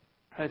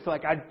 Right? So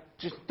like I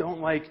just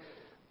don't like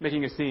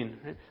making a scene.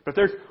 Right? But if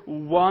there's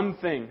one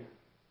thing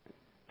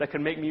that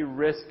can make me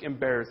risk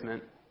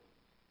embarrassment,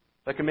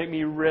 that can make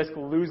me risk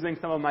losing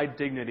some of my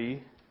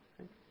dignity,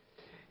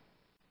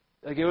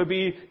 like it would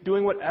be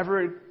doing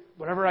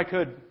whatever I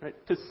could,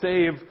 right, to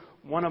save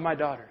one of my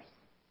daughters.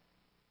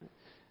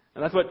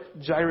 And that's what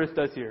Jairus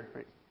does here.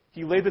 Right?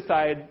 He lays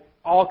aside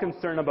all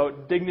concern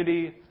about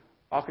dignity,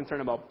 all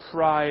concerned about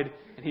pride,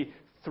 and he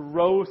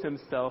throws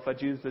himself at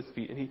Jesus'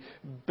 feet, and he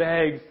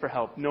begs for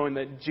help, knowing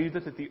that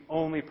Jesus is the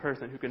only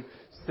person who can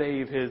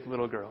save his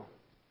little girl.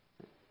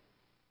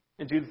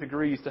 And Jesus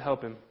agrees to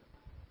help him.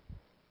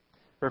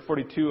 Verse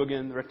 42,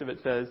 again, the rest of it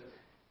says,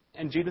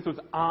 and Jesus was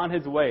on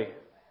his way.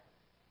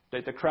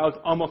 The crowd's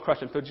almost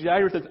crushed him. So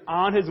Jairus is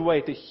on his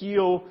way to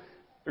heal,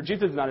 or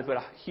Jesus is on his way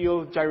to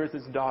heal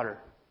Jairus' daughter.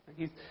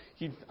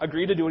 He's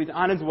agreed to do it. He's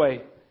on his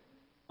way.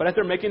 But as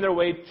they're making their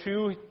way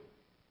to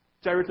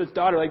Jairus'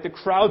 daughter, the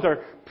crowds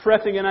are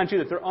pressing in on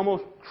Jesus. They're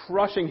almost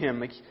crushing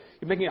him.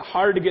 He's making it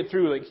hard to get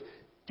through.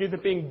 Jesus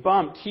being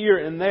bumped here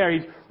and there.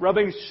 He's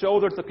rubbing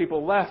shoulders to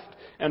people left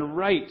and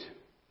right.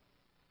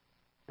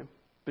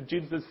 But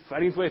Jesus is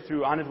fighting his way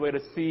through, on his way to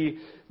see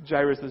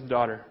Jairus'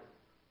 daughter.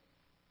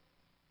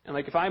 And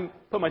if I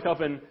put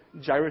myself in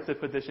Jairus'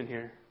 position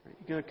here,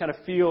 you can kind of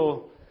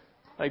feel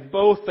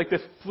both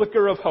this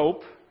flicker of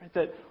hope, right,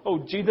 that,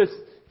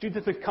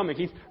 Jesus is coming.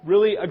 He's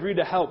really agreed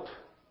to help.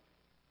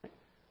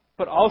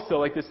 But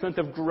also this sense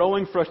of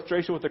growing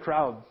frustration with the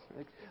crowds.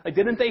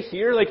 Didn't they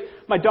hear?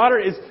 My daughter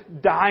is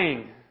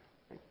dying.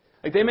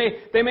 They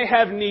may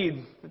have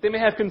needs, they may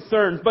have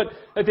concerns, but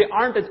they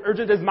aren't as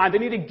urgent as mine. They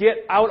need to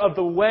get out of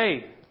the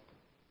way.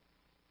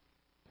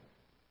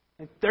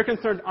 Their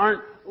concerns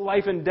aren't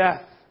life and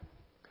death.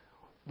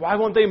 Why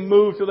won't they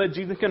move so that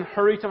Jesus can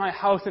hurry to my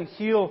house and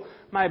heal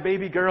my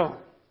baby girl?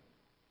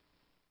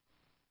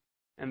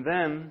 And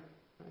then,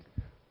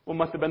 what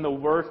must have been the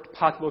worst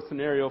possible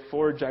scenario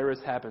for Jairus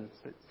happens.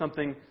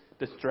 Something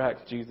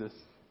distracts Jesus.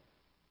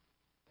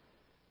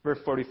 Verse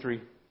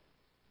 43.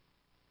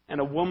 And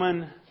a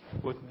woman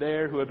was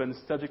there who had been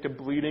subject to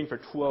bleeding for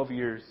 12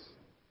 years,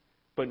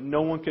 but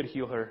no one could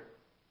heal her.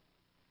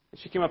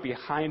 And she came up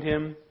behind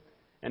him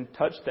and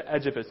touched the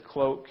edge of his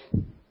cloak,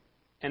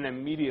 and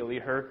immediately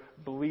her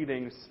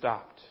bleeding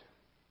stopped.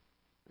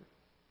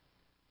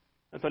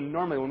 And so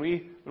normally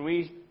when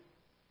we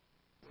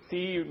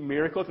see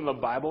miracles in the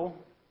Bible,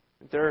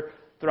 they're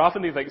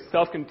often these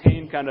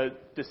self-contained kind of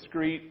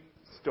discrete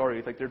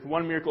stories. There's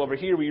one miracle over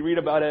here, we read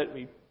about it,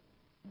 we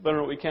learn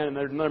what we can, and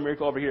there's another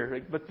miracle over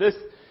here. But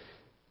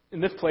in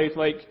this place,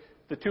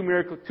 the two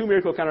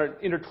miracles kind of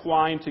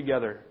intertwined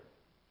together.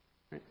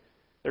 Right?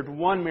 There's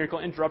one miracle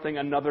interrupting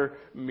another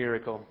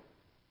miracle.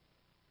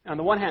 On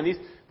the one hand,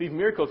 these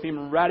miracles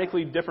seem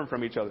radically different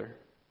from each other.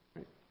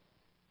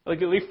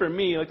 Right? At least for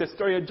me, the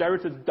story of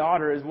Jairus'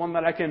 daughter is one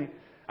that I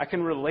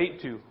can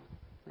relate to.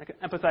 I can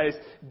empathize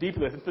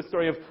deeply with. It's the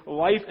story of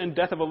life and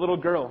death of a little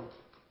girl.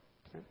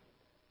 Right?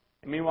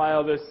 And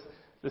meanwhile, this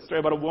story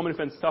about a woman who's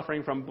been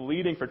suffering from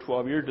bleeding for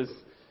 12 years is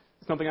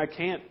something I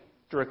can't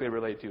directly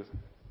relate to.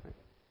 Right?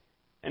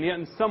 And yet,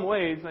 in some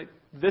ways,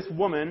 this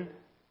woman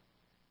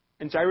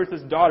and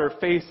Jairus' daughter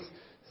face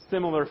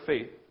similar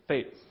fates.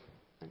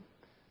 Right?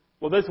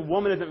 Well, this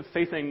woman isn't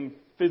facing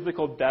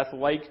physical death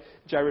like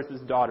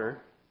Jairus'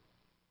 daughter,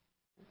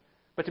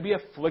 but to be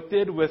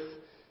afflicted with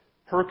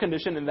her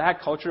condition in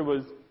that culture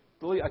was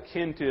really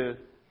akin to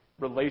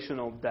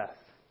relational death.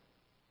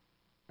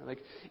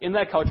 In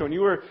that culture, when you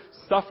were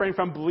suffering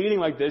from bleeding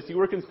like this, you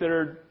were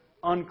considered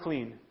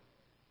unclean.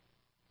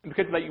 And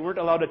because of that, you weren't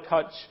allowed to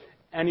touch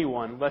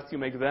anyone lest you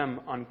make them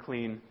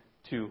unclean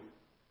too.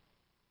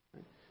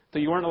 So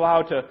you weren't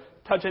allowed to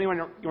touch anyone.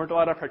 You weren't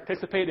allowed to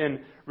participate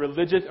in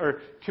religious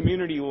or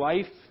community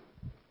life.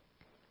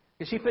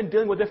 And she's been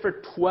dealing with this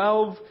for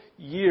 12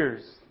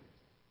 years.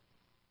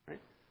 Right?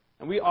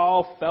 And we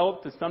all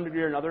felt, to some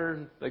degree or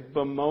another,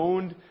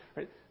 bemoaned,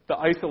 right, the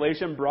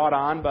isolation brought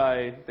on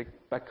by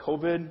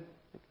COVID.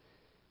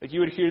 You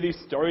would hear these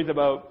stories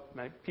about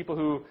people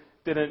who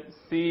didn't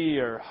see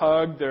or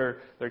hug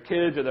their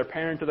kids or their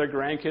parents or their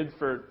grandkids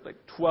for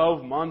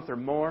 12 months or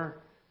more.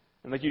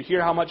 And you'd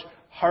hear how much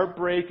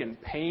heartbreak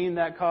and pain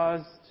that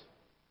caused.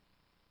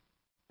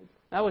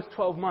 That was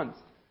 12 months.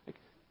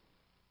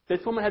 This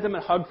woman hasn't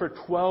been hugged for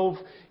 12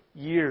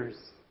 years.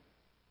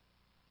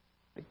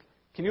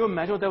 Can you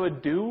imagine what that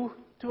would do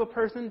to a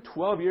person?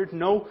 12 years,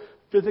 no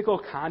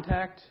physical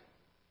contact.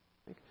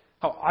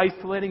 How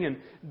isolating and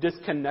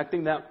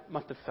disconnecting that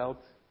must have felt.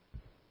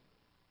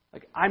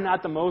 I'm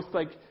not the most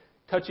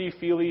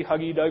touchy-feely,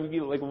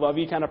 huggy-duggy,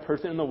 lovey kind of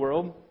person in the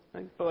world.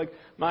 Right? But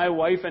my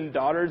wife and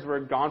daughters were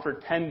gone for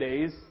 10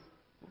 days,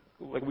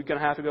 a week and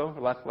a half ago,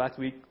 or last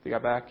week they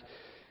got back.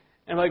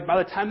 And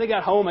by the time they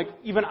got home,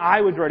 even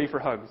I was ready for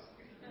hugs.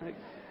 Right?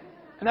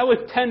 And that was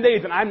 10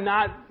 days, and I'm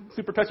not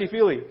super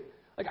touchy-feely.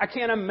 I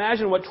can't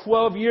imagine what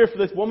 12 years for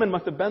this woman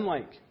must have been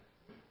like.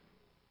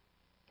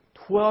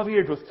 12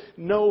 years with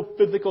no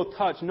physical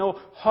touch, no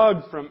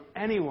hug from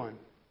anyone.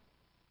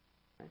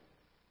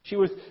 She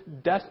was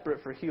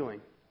desperate for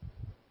healing.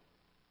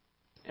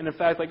 And in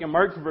fact, in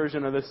Mark's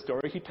version of this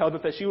story, he tells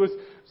us that she was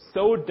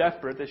so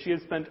desperate that she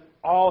had spent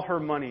all her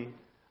money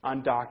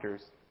on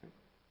doctors,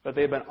 but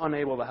they had been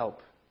unable to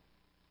help.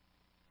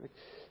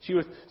 She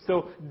was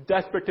so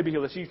desperate to be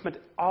healed that she spent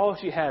all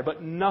she had,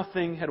 but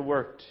nothing had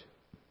worked.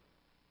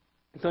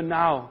 And so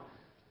now,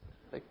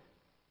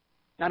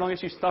 not only is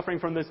she suffering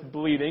from this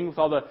bleeding, with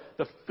all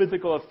the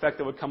physical effect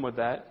that would come with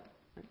that,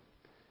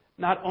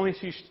 Not only is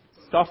she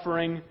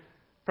suffering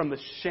from the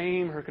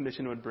shame her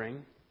condition would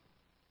bring,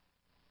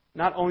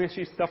 not only is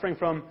she suffering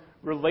from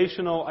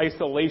relational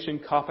isolation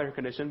caused by her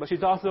condition, but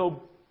she's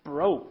also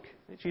broke.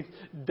 She's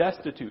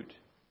destitute.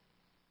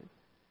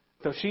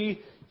 So she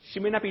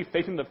may not be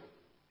facing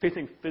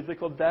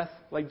physical death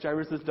like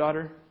Jairus'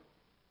 daughter,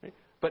 right?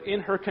 But in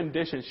her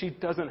condition, she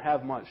doesn't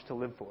have much to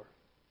live for.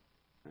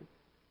 Right?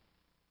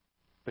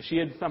 But she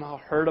had somehow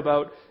heard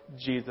about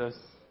Jesus,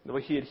 the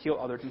way he had healed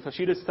others, and so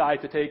she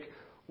decided to take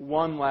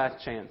one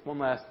last chance, one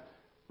last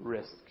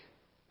risk.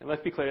 And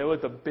let's be clear, it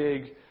was a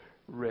big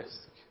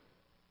risk.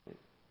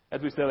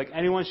 As we said, like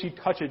anyone she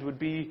touches would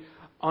be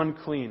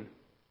unclean.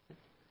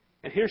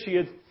 And here she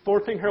is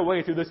forcing her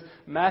way through this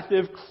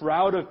massive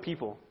crowd of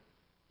people.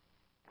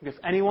 If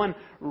anyone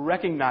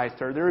recognized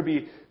her, there would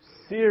be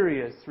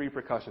serious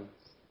repercussions.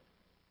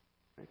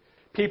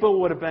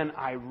 People would have been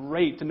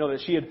irate to know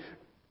that she had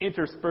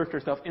interspersed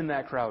herself in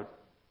that crowd.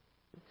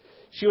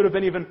 She would have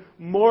been even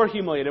more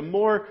humiliated,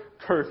 more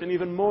cursed, and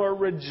even more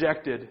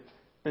rejected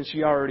than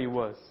she already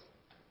was.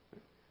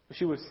 But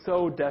she was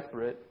so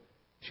desperate,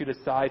 she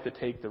decided to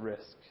take the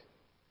risk.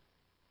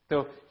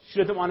 So she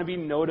doesn't want to be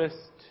noticed.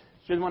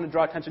 She doesn't want to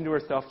draw attention to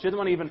herself. She doesn't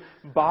want to even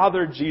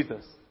bother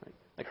Jesus.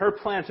 Like her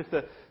plan is just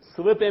to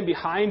slip in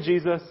behind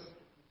Jesus,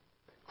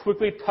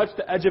 quickly touch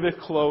the edge of his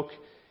cloak,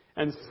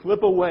 and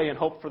slip away and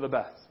hope for the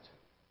best.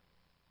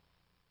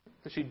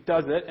 So she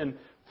does it, and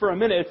for a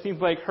minute it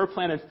seems like her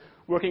plan is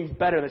working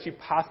better than she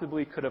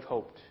possibly could have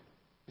hoped,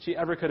 than she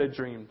ever could have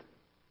dreamed.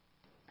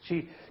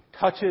 She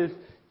touches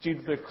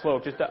Jesus'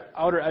 cloak, just the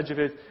outer edge of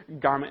his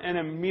garment, and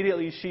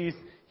immediately she's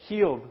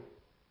healed.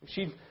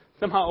 She's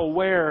somehow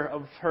aware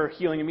of her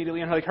healing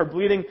immediately, and her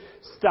bleeding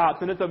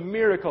stops, and it's a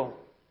miracle.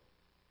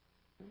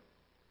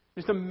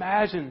 Just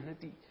imagine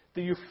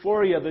the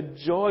euphoria, the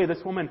joy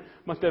this woman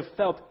must have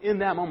felt in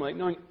that moment, like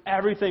knowing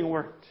everything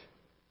worked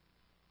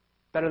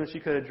better than she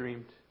could have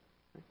dreamed.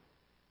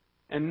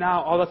 And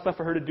now all that's left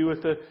for her to do is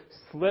to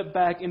slip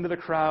back into the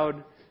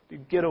crowd to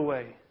get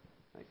away.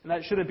 And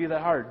that shouldn't be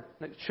that hard.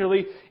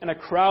 Surely in a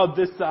crowd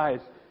this size,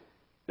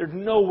 there's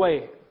no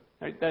way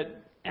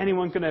that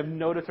anyone could have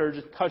noticed her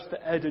just touch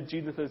the edge of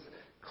Jesus'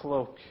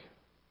 cloak.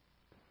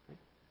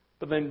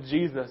 But then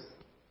Jesus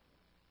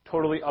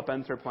totally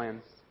upends her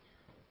plans.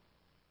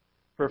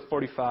 Verse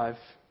 45,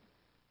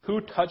 "Who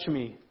touched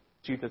me?"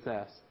 Jesus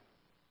asked.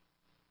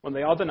 When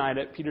they all denied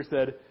it, Peter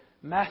said,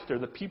 "Master,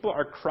 the people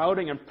are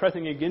crowding and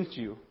pressing against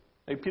you."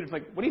 Like Peter's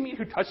like, "What do you mean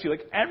who touched you?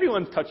 Like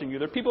everyone's touching you.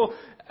 There are people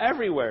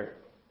everywhere."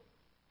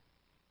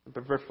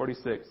 But verse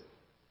 46,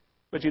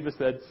 "But Jesus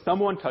said,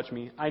 'Someone touched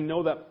me. I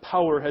know that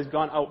power has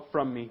gone out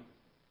from me.'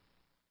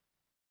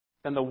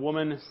 Then the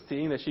woman,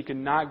 seeing that she could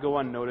not go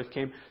unnoticed,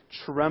 came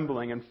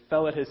trembling and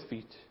fell at his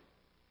feet.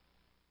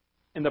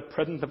 In the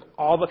presence of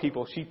all the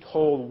people, she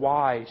told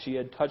why she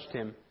had touched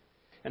him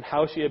and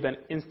how she had been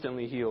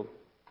instantly healed.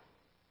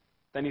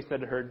 Then he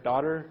said to her,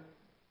 'Daughter,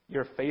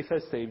 your faith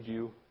has saved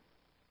you.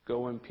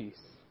 Go in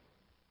peace.'"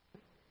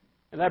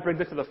 And that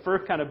brings us to the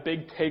first kind of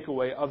big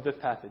takeaway of this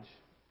passage,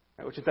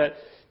 right, which is that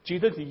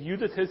Jesus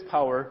uses his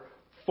power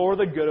for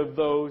the good of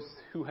those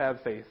who have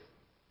faith.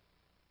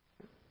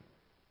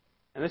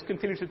 And this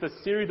continues with a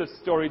series of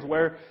stories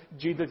where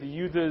Jesus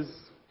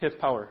uses his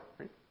power.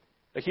 Right?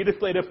 Like he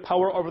displayed his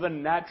power over the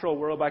natural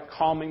world by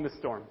calming the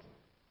storms.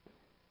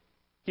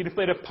 He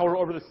displayed his power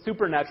over the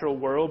supernatural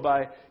world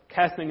by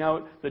casting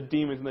out the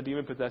demons and the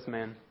demon-possessed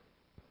man.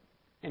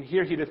 And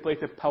here he displays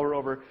his power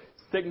over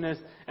sickness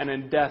and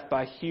in death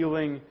by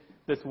healing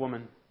this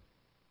woman.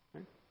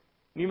 Right?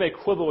 And you may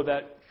quibble with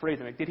that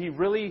phrasing. Like, did he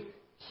really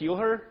heal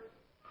her?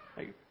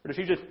 Like, or did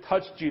she just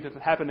touch Jesus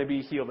and happen to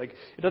be healed? Like,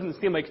 it doesn't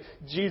seem like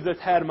Jesus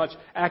had much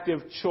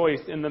active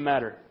choice in the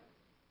matter.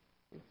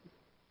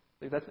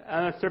 Like that's,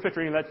 on a surface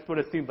reading, that's what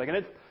it seems like. And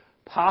it's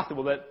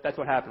possible that that's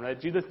what happened, right?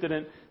 Jesus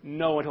didn't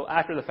know until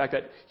after the fact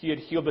that he had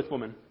healed this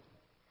woman.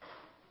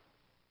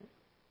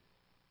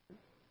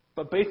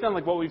 But based on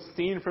like what we've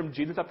seen from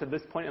Jesus up to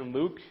this point in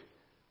Luke,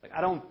 like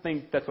I don't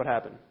think that's what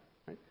happened.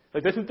 Right?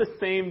 Like this is the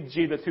same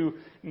Jesus who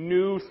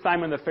knew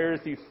Simon the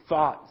Pharisee's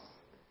thoughts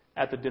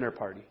at the dinner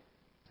party.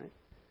 Right?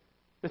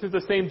 This is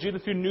the same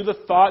Jesus who knew the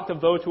thoughts of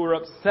those who were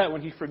upset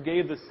when he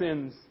forgave the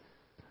sins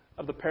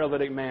of the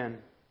paralytic man.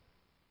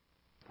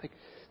 Like,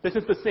 this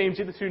is the same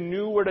Jesus who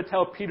knew where to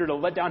tell Peter to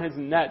let down his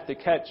net to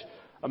catch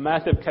a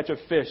massive catch of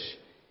fish,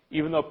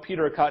 even though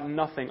Peter caught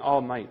nothing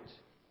all night.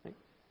 Right?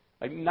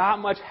 Like, not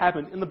much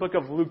happens in the book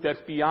of Luke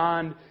that's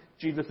beyond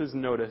Jesus'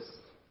 notice.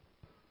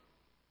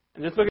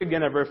 And just look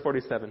again at verse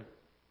 47.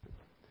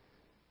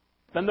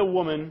 Then the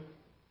woman,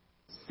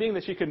 seeing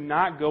that she could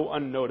not go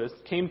unnoticed,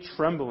 came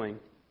trembling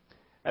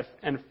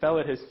and fell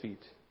at his feet.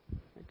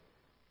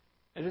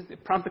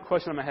 It prompts a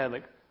question in my head,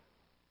 like,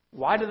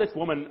 why did this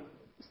woman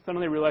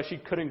suddenly realized she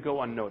couldn't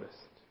go unnoticed?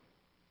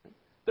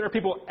 There are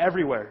people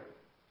everywhere.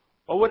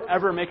 What would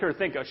ever make her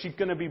think, oh, she's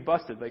going to be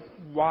busted? Like,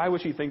 why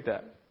would she think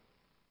that?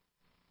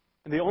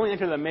 And the only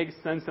answer that makes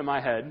sense in my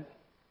head,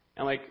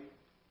 and like,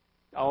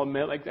 I'll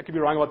admit, like, I could be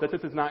wrong about this.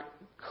 This is not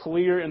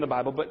clear in the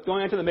Bible, but the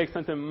only answer that makes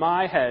sense in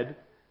my head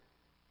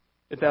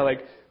is that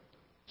like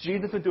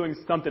Jesus was doing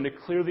something to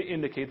clearly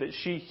indicate that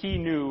he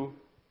knew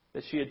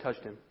that she had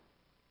touched him.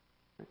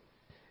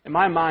 In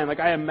my mind, like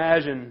I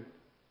imagine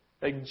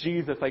like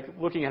Jesus like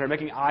looking at her,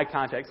 making eye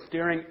contact,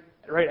 staring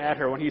right at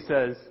her when he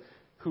says,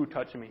 "Who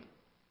touched me?"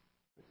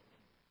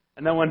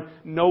 And then when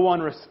no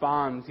one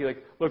responds, he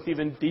like looks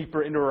even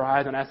deeper into her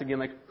eyes and asks again,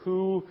 like,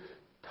 "Who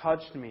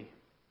touched me?"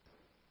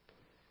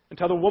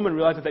 Until the woman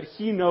realizes that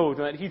he knows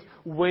and that he's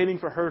waiting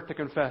for her to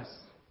confess.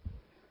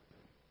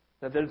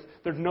 That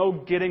there's no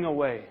getting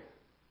away.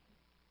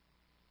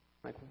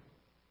 Like,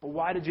 but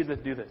why did Jesus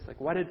do this?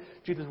 Like, why did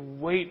Jesus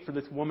wait for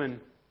this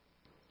woman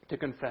to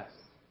confess?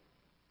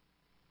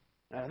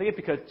 And I think it's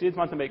because Jesus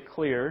wants to make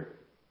clear,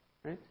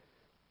 right,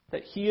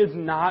 that he is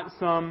not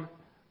some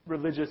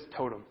religious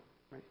totem.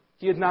 Right?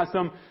 He is not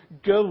some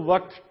good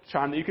luck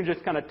charm that you can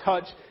just kind of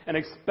touch and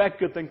expect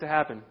good things to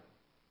happen.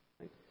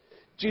 Right?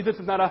 Jesus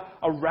is not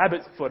a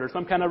rabbit's foot or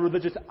some kind of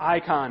religious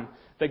icon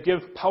that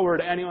gives power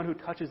to anyone who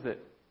touches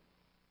it.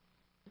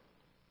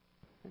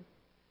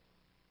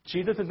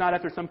 Jesus is not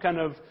after some kind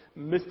of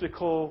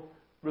mystical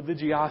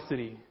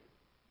religiosity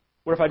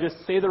where if I just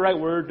say the right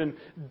words and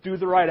do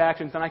the right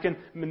actions, then I can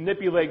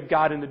manipulate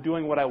God into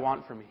doing what I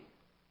want for me.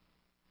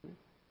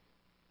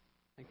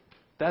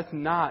 That's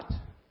not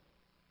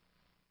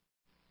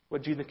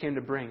what Jesus came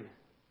to bring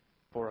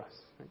for us.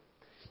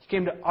 He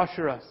came to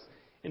usher us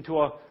into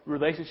a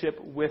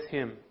relationship with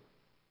Him.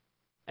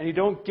 And you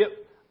don't get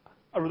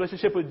a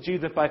relationship with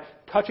Jesus by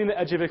touching the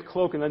edge of His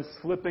cloak and then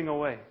slipping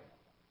away.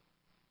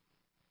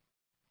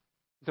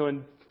 So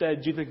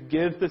instead, Jesus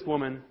gives this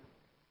woman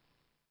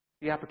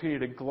the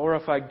opportunity to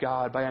glorify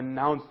God by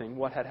announcing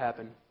what had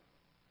happened.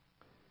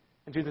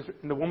 And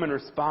the woman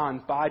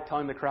responds by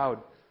telling the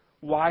crowd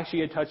why she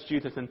had touched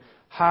Jesus and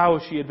how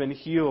she had been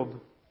healed.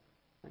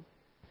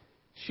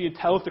 She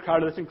tells the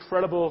crowd of this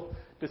incredible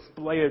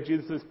display of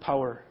Jesus'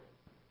 power.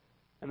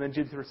 And then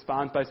Jesus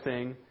responds by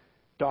saying,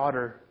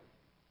 "Daughter,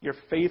 your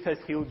faith has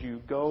healed you.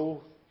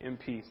 Go in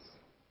peace."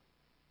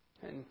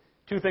 And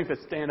two things that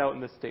stand out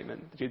in this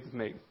statement that Jesus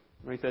makes.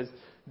 When he says,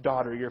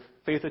 "Daughter, your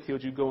faith has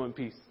healed you. Go in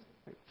peace."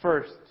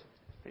 First,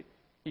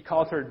 he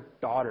calls her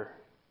daughter.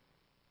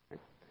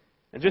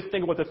 And just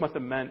think of what this must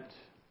have meant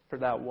for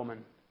that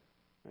woman.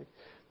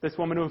 This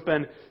woman who has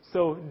been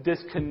so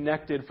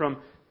disconnected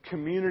from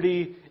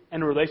community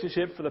and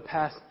relationship for the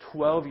past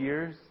 12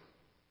 years.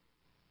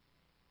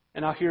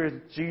 And now here is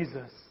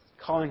Jesus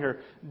calling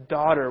her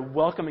daughter,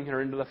 welcoming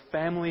her into the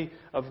family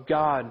of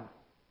God.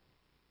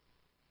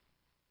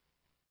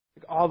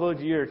 All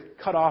those years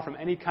cut off from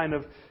any kind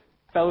of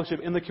fellowship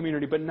in the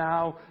community, but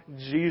now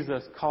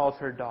Jesus calls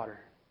her daughter.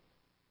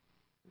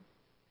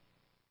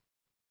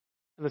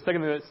 And the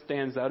second thing that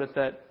stands out is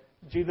that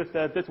Jesus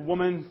says this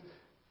woman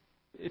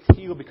is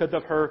healed because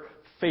of her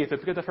faith.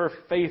 It's because of her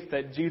faith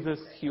that Jesus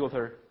healed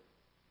her.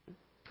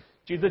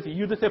 Jesus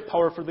uses His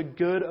power for the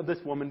good of this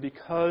woman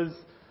because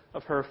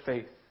of her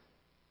faith.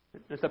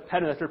 It's a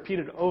pattern that's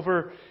repeated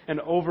over and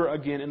over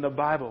again in the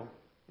Bible.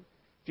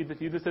 Jesus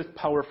uses His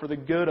power for the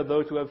good of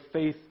those who have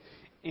faith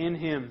in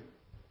Him.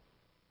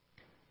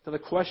 So the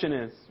question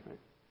is,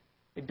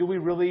 do we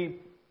really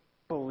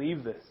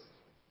believe this?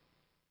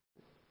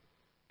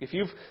 If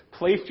you've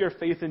placed your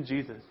faith in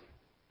Jesus,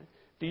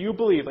 do you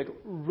believe,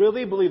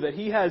 really believe that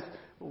He has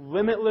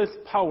limitless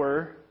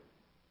power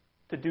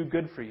to do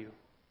good for you?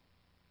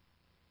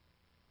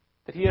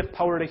 That He has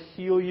power to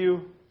heal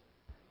you,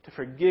 to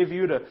forgive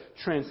you, to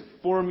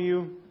transform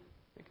you?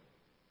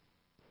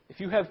 If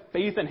you have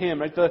faith in Him,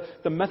 right,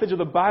 the message of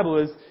the Bible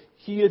is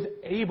He is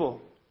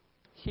able.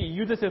 He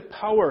uses His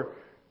power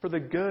for the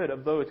good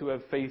of those who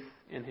have faith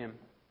in Him.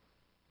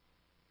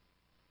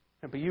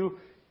 But you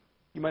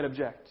might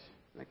object.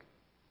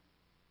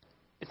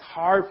 It's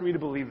hard for me to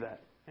believe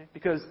that. Right?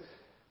 Because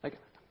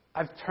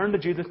I've turned to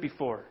Jesus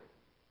before,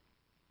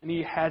 and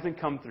He hasn't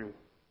come through.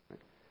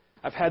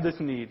 I've had this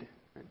need.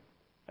 Right?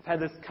 I've had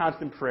this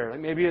constant prayer.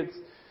 Maybe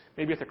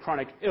it's a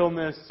chronic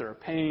illness or a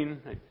pain.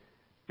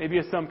 Maybe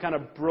it's some kind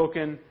of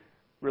broken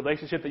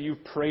relationship that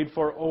you've prayed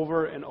for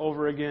over and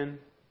over again.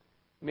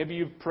 Maybe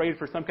you've prayed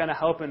for some kind of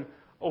help in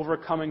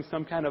overcoming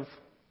some kind of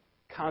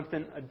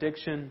constant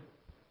addiction.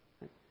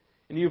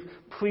 And you've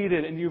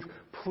pleaded,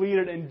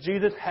 and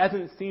Jesus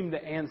hasn't seemed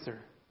to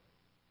answer.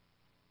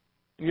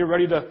 And you're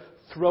ready to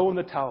throw in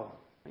the towel.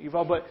 You've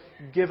all but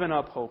given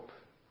up hope.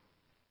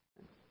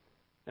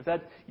 If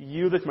that's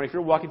you this morning, if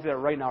you're walking through that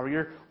right now, or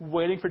you're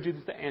waiting for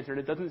Jesus to answer, and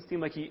it doesn't seem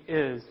like He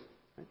is,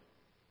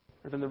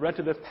 then the rest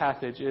of this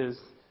passage is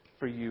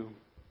for you.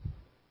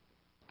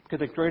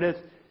 Because as great as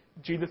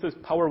Jesus'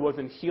 power was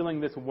in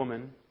healing this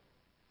woman,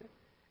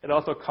 it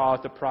also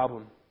caused a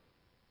problem.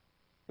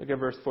 Look at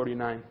verse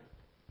 49.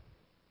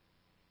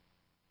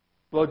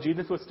 While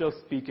Jesus was still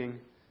speaking,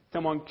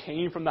 someone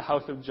came from the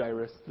house of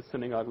Jairus, the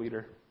synagogue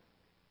leader.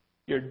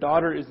 "Your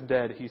daughter is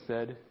dead," he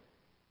said.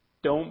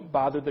 "Don't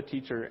bother the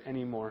teacher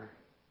anymore."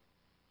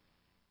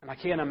 And I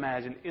can't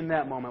imagine in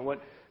that moment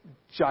what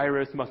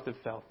Jairus must have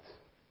felt.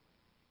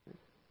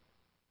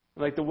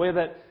 The way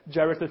that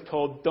Jairus is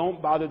told,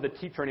 "Don't bother the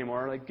teacher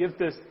anymore," gives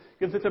this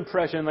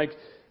impression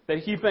that that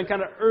he's been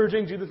kind of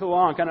urging Jesus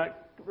along, kind of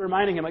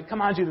reminding him, like,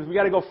 come on, Jesus, we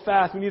got to go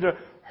fast. We need to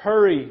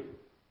hurry.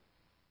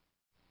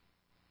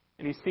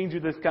 And he's seen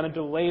Jesus kind of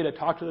delay to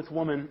talk to this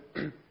woman,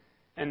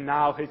 and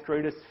now his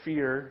greatest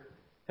fear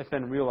has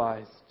been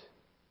realized.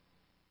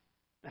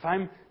 If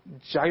I'm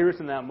Jairus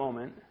in that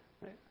moment,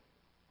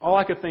 all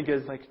I could think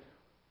is, like,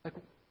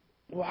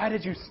 why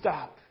did you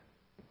stop?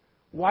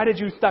 Why did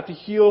you stop to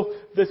heal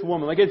this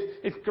woman? Like,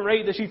 it's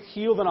great that she's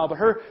healed and all, but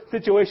her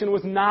situation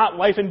was not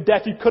life and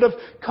death. You could have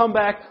come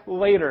back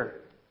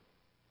later.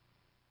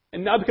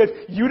 And now because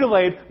you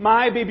delayed,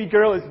 my baby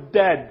girl is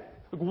dead.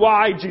 Like,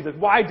 why, Jesus?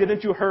 Why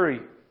didn't you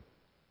hurry?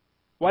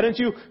 Why didn't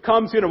you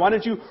come sooner? Why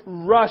didn't you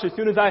rush as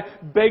soon as I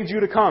begged you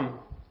to come?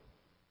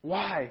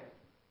 Why?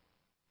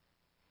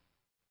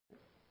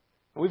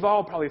 We've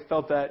all probably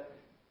felt that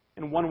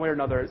in one way or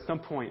another at some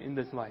point in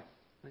this life.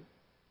 Right?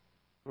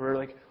 We're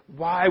like,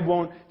 why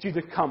won't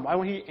Jesus come? Why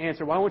won't He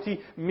answer? Why won't He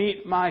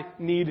meet my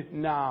need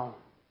now?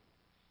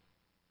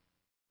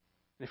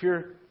 If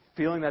you're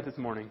feeling that this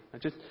morning,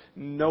 just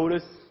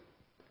notice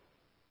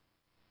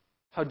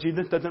how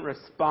Jesus doesn't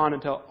respond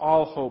until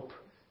all hope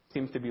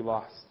seems to be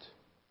lost.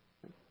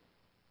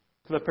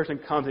 So the person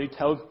comes and he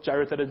tells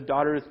Jairus that his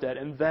daughter is dead,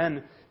 and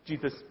then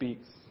Jesus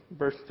speaks.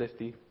 Verse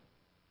 50.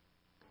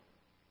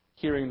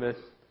 Hearing this,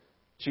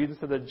 Jesus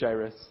said to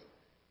Jairus,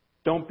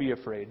 "Don't be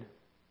afraid.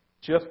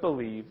 Just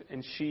believe,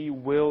 and she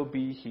will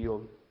be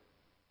healed."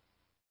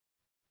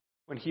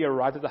 When he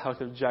arrived at the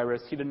house of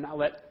Jairus, he did not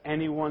let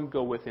anyone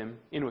go in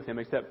with him,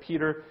 except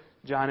Peter,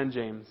 John, and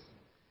James,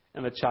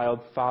 and the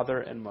child's father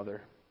and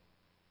mother.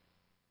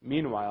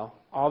 Meanwhile,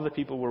 all the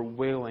people were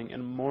wailing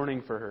and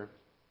mourning for her.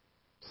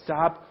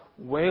 "Stop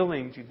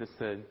wailing," Jesus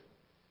said.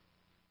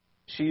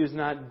 "She is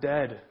not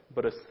dead,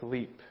 but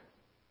asleep."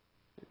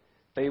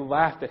 They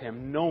laughed at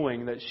him,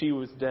 knowing that she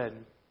was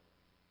dead.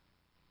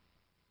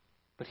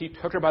 But he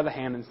took her by the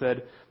hand and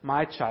said,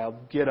 "My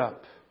child, get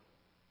up."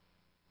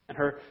 And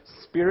her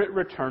spirit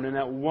returned, and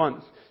at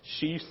once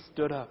she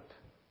stood up.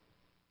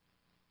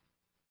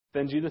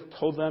 Then Jesus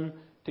told them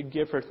to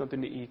give her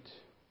something to eat.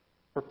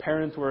 Her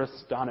parents were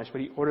astonished, but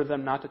he ordered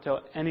them not to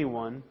tell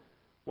anyone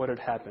what had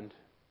happened.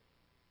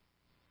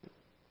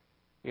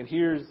 And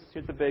here's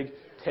the big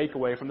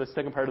takeaway from the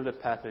second part of this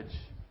passage.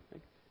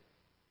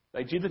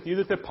 Like Jesus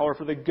uses his power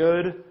for the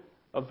good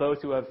of those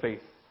who have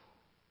faith.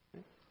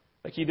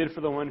 Like he did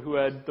for the one who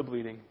had the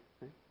bleeding.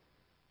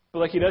 But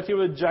like he does here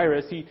with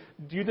Jairus, he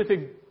uses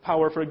his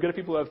power for the good of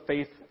people who have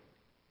faith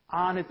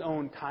on his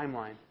own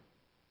timeline.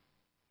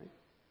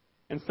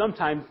 And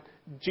sometimes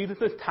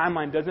Jesus'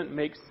 timeline doesn't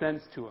make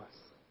sense to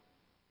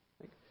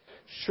us.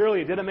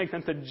 Surely it didn't make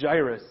sense to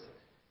Jairus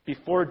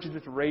before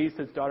Jesus raised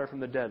his daughter from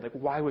the dead. Like,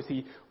 why was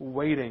he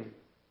waiting?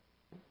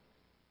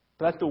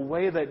 But that's the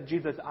way that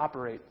Jesus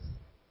operates.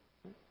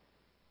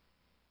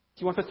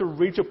 He wants us to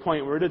reach a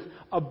point where it is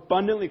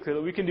abundantly clear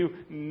that we can do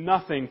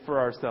nothing for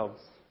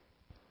ourselves.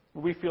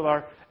 Where we feel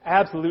our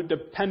absolute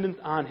dependence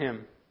on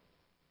Him.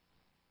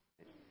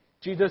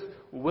 Jesus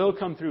will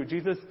come through.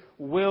 Jesus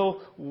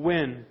will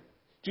win.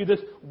 Jesus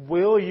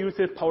will use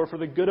His power for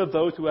the good of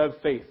those who have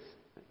faith.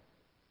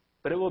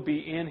 But it will be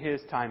in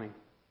His timing.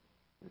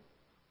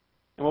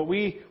 And what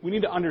we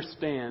need to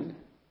understand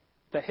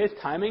that His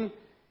timing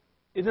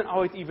isn't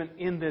always even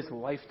in this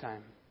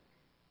lifetime.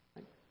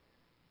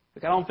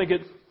 Like, I don't think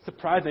it's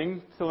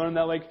surprising to learn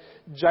that, like,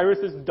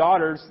 Jairus'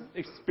 daughter's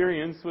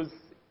experience was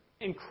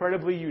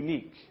incredibly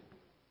unique.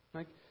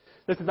 Like,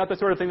 this is not the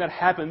sort of thing that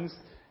happens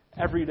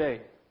every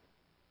day.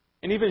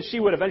 And even she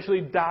would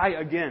eventually die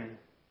again.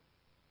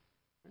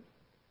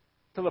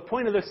 So the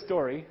point of this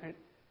story, right,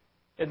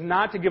 is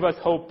not to give us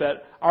hope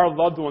that our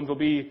loved ones will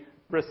be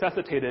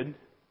resuscitated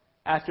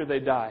after they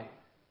die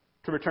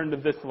to return to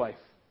this life.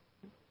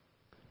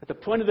 But the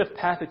point of this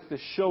passage is to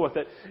show us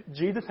that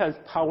Jesus has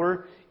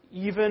power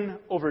even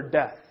over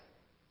death,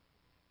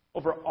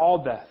 over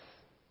all death.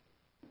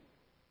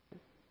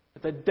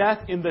 That the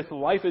death in this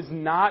life is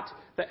not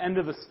the end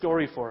of the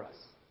story for us.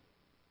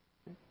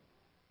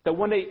 That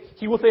one day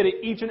He will say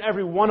to each and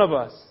every one of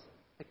us,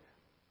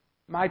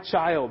 "My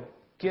child,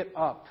 get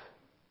up,"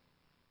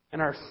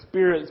 and our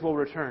spirits will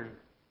return.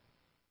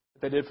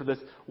 Like they did for this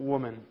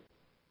woman.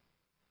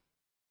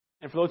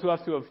 And for those of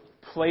us who have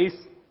placed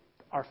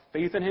our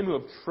faith in Him, who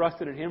have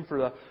trusted in Him for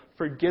the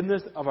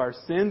forgiveness of our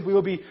sins, we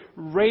will be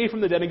raised from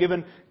the dead and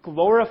given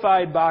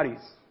glorified bodies.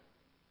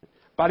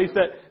 Bodies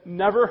that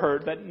never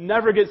hurt, that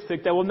never get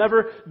sick, that will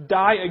never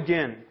die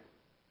again.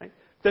 Right?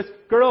 This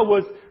girl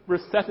was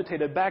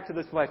resuscitated back to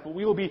this life, but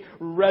we will be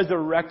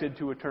resurrected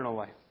to eternal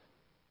life.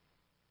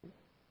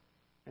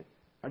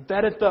 Right?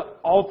 That is the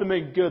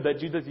ultimate good that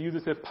Jesus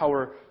uses His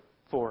power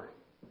for.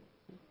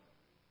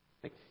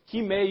 Like,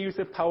 He may use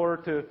His power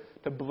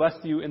to bless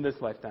you in this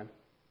lifetime.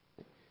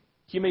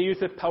 He may use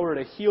His power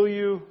to heal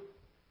you.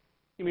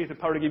 He may use His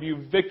power to give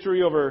you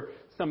victory over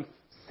some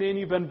sin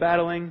you've been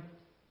battling.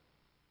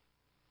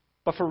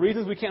 But for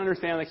reasons we can't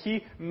understand, like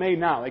He may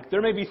not. Like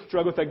there may be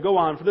struggles that go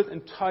on for this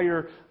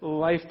entire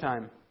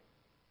lifetime.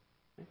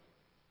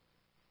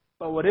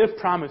 But what is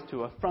promised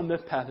to us from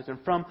this passage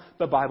and from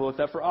the Bible is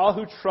that for all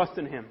who trust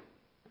in Him,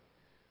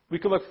 we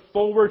can look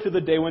forward to the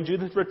day when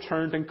Jesus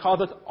returns and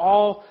calls us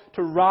all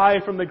to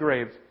rise from the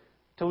grave,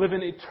 to live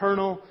in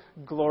eternal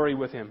glory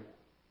with Him.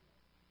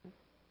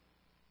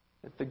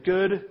 That the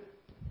good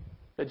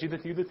that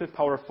Jesus uses His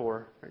power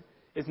for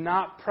is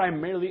not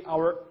primarily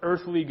our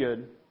earthly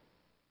good,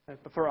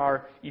 but for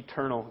our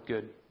eternal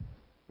good.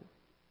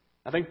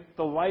 I think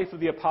the life of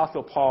the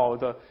Apostle Paul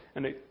is a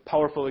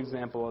powerful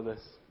example of this.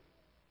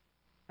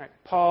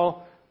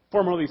 Paul,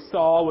 formerly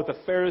Saul, was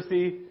a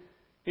Pharisee.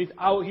 He's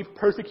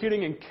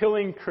persecuting and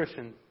killing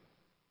Christians.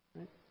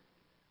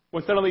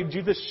 When suddenly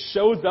Jesus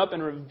shows up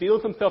and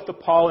reveals Himself to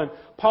Paul, and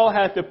Paul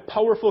has the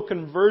powerful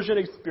conversion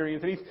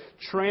experience, and he's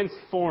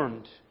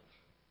transformed.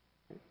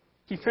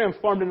 He's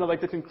transformed into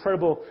this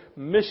incredible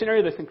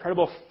missionary, this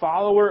incredible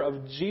follower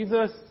of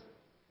Jesus.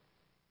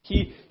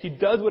 He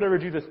does whatever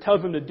Jesus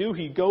tells him to do.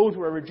 He goes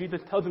wherever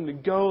Jesus tells him to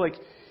go.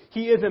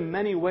 He is in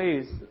many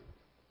ways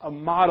a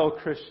model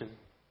Christian.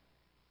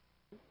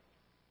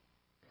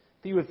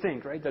 You would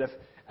think, right, that if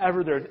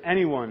ever there's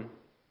anyone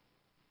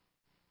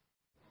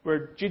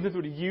where Jesus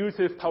would use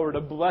His power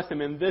to bless him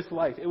in this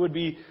life, it would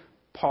be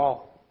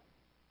Paul.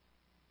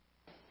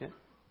 Yeah?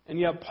 And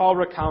yet Paul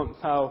recounts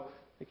how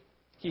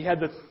he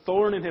had this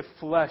thorn in his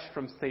flesh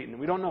from Satan.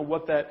 We don't know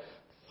what that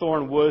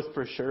thorn was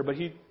for sure, but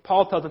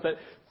Paul tells us that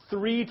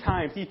 3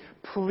 times he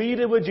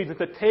pleaded with Jesus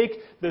to take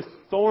this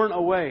thorn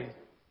away.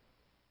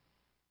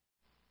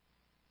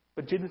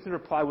 But Jesus'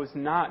 reply was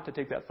not to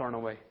take that thorn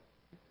away.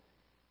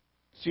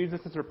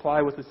 Jesus'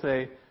 reply was to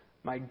say,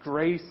 "My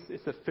grace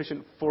is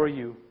sufficient for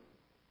you,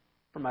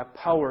 for my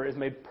power is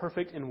made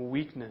perfect in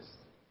weakness."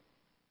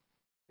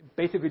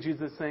 Basically,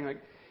 Jesus is saying,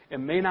 it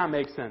may not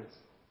make sense,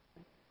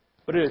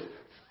 but it is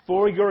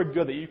for your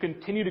good that you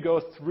continue to go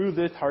through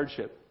this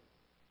hardship.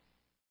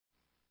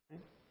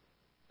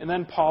 And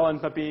then Paul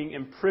ends up being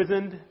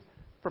imprisoned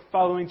for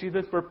following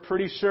Jesus. We're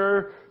pretty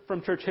sure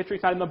from church history,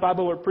 it's not in the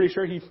Bible, we're pretty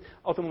sure he's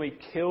ultimately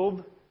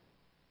killed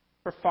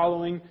for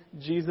following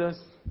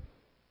Jesus.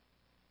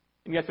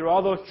 And yet through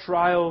all those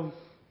trials,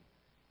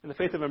 in the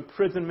face of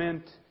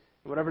imprisonment,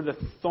 and whatever the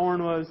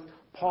thorn was,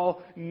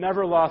 Paul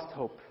never lost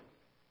hope.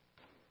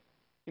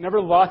 He never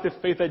lost his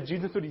faith that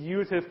Jesus would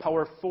use His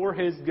power for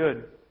his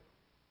good.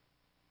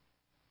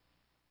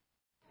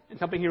 And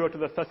something he wrote to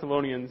the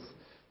Thessalonians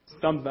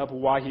sums up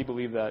why he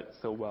believed that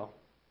so well.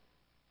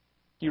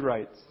 He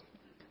writes,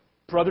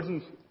 brothers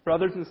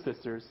and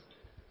sisters,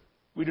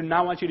 we do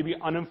not want you to be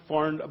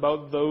uninformed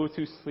about those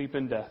who sleep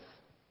in death,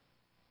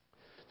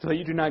 so that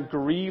you do not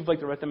grieve like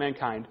the rest of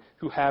mankind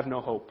who have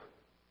no hope.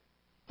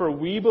 For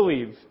we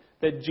believe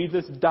that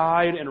Jesus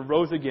died and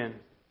rose again.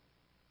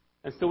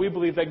 And so we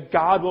believe that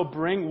God will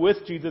bring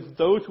with Jesus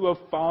those who have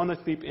fallen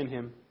asleep in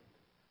Him,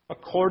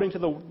 according to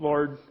the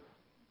Lord's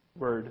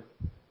word.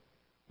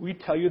 We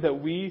tell you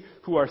that we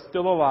who are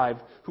still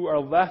alive, who are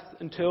left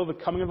until the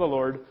coming of the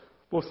Lord,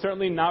 will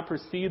certainly not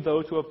precede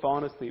those who have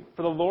fallen asleep.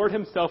 For the Lord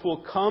Himself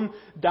will come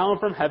down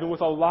from heaven with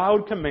a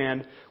loud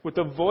command, with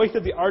the voice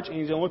of the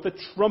archangel, and with the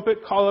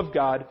trumpet call of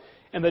God,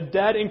 and the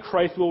dead in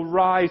Christ will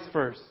rise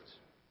first.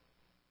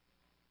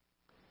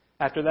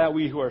 After that,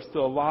 we who are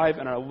still alive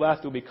and are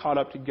left will be caught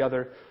up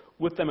together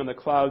with them in the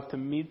clouds to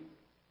meet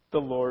the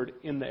Lord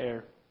in the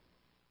air.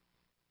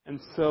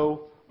 And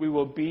so we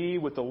will be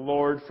with the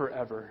Lord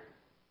forever.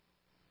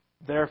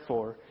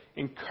 Therefore,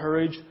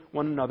 encourage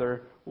one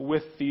another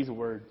with these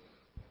words.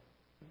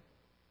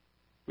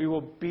 We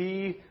will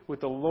be with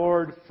the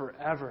Lord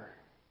forever.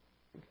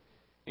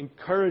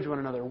 Encourage one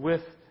another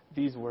with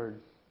these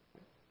words.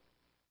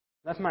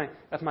 That's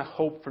my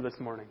hope for this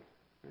morning.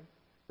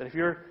 That if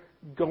you're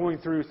going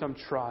through some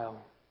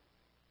trial,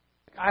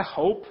 I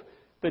hope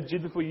that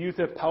Jesus will use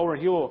His power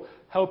and He will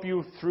help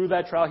you through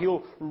that trial. He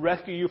will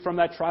rescue you from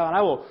that trial, and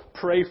I will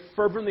pray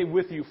fervently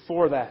with you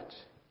for that.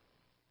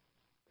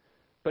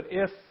 But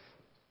if,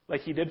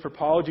 like He did for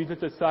Paul, Jesus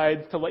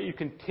decides to let you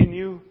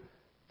continue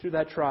through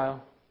that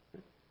trial,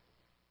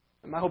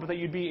 my hope is that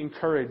you'd be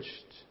encouraged.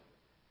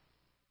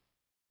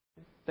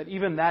 That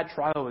even that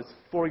trial is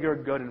for your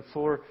good and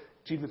for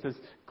Jesus'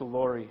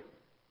 glory.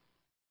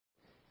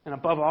 And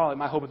above all,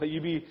 my hope is that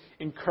you'd be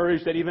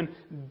encouraged that even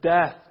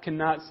death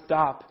cannot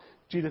stop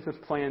Jesus'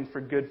 plan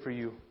for good for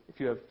you if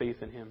you have faith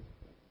in Him.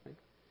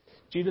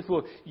 Jesus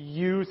will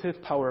use His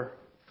power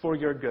for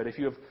your good if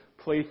you have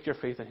placed your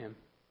faith in Him.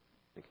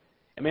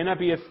 It may not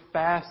be as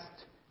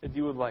fast as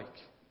you would like.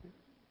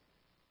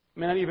 It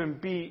may not even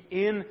be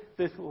in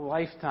this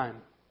lifetime.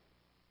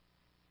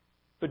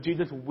 But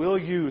Jesus will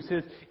use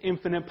His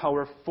infinite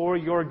power for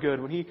your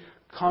good when He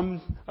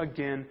comes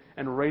again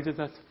and raises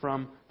us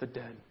from the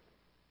dead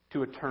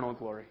to eternal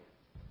glory.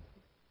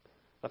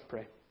 Let's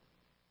pray.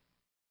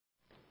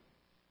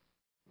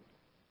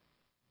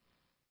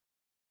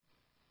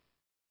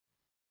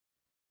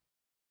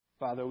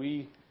 Father,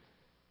 we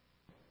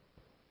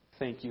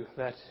thank You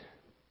that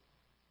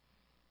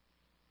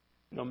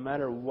no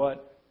matter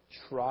what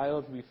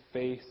trials we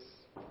face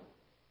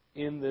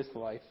in this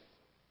life,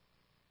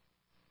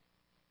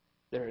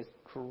 there is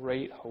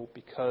great hope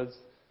because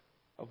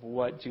of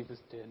what Jesus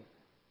did.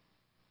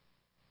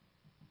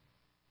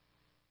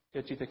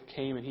 That Jesus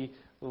came and He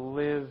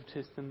lived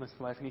His sinless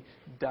life, and He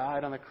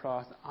died on the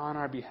cross on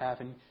our behalf,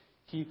 and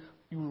You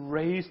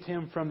raised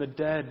Him from the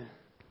dead.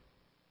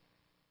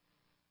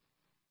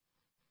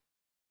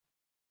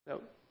 That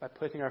by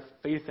placing our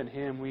faith in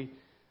Him, we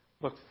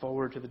look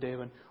forward to the day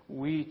when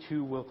we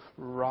too will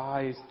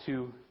rise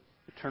to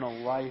eternal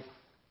life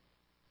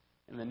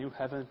in the new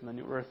heavens and the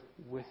new earth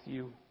with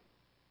You.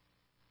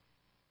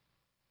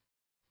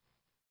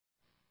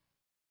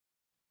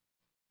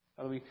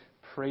 Father, we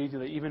praise You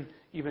that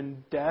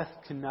even death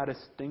cannot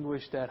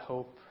extinguish that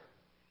hope.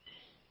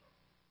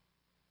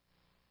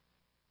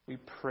 We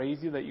praise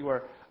You that You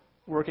are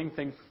working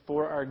things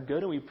for our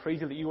good, and we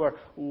praise You that You are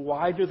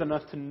wiser than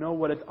us to know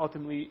what it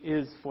ultimately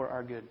is for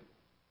our good.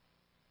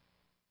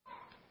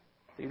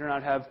 That You do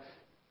not have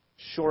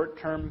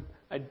short-term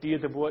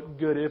ideas of what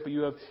good is, but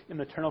You have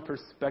an eternal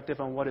perspective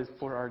on what is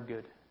for our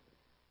good.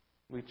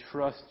 We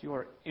trust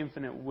Your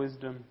infinite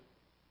wisdom,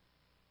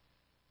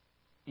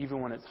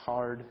 even when it's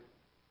hard,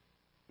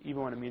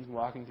 even when it means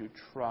walking through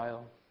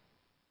trial.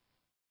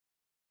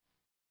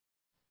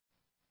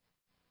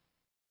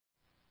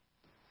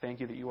 Thank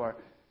You that You are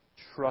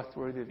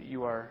trustworthy, that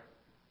You are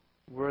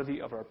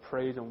worthy of our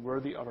praise and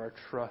worthy of our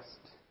trust,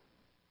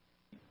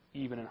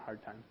 even in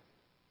hard times.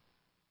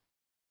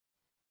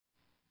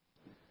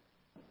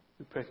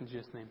 We pray in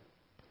Jesus' name.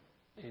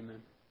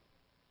 Amen.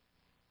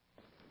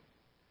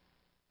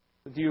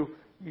 Would you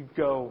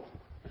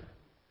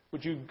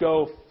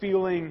go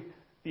feeling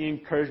the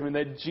encouragement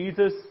that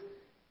Jesus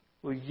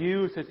will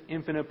use His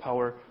infinite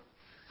power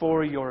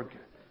for your good?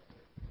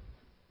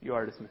 You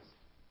are dismissed.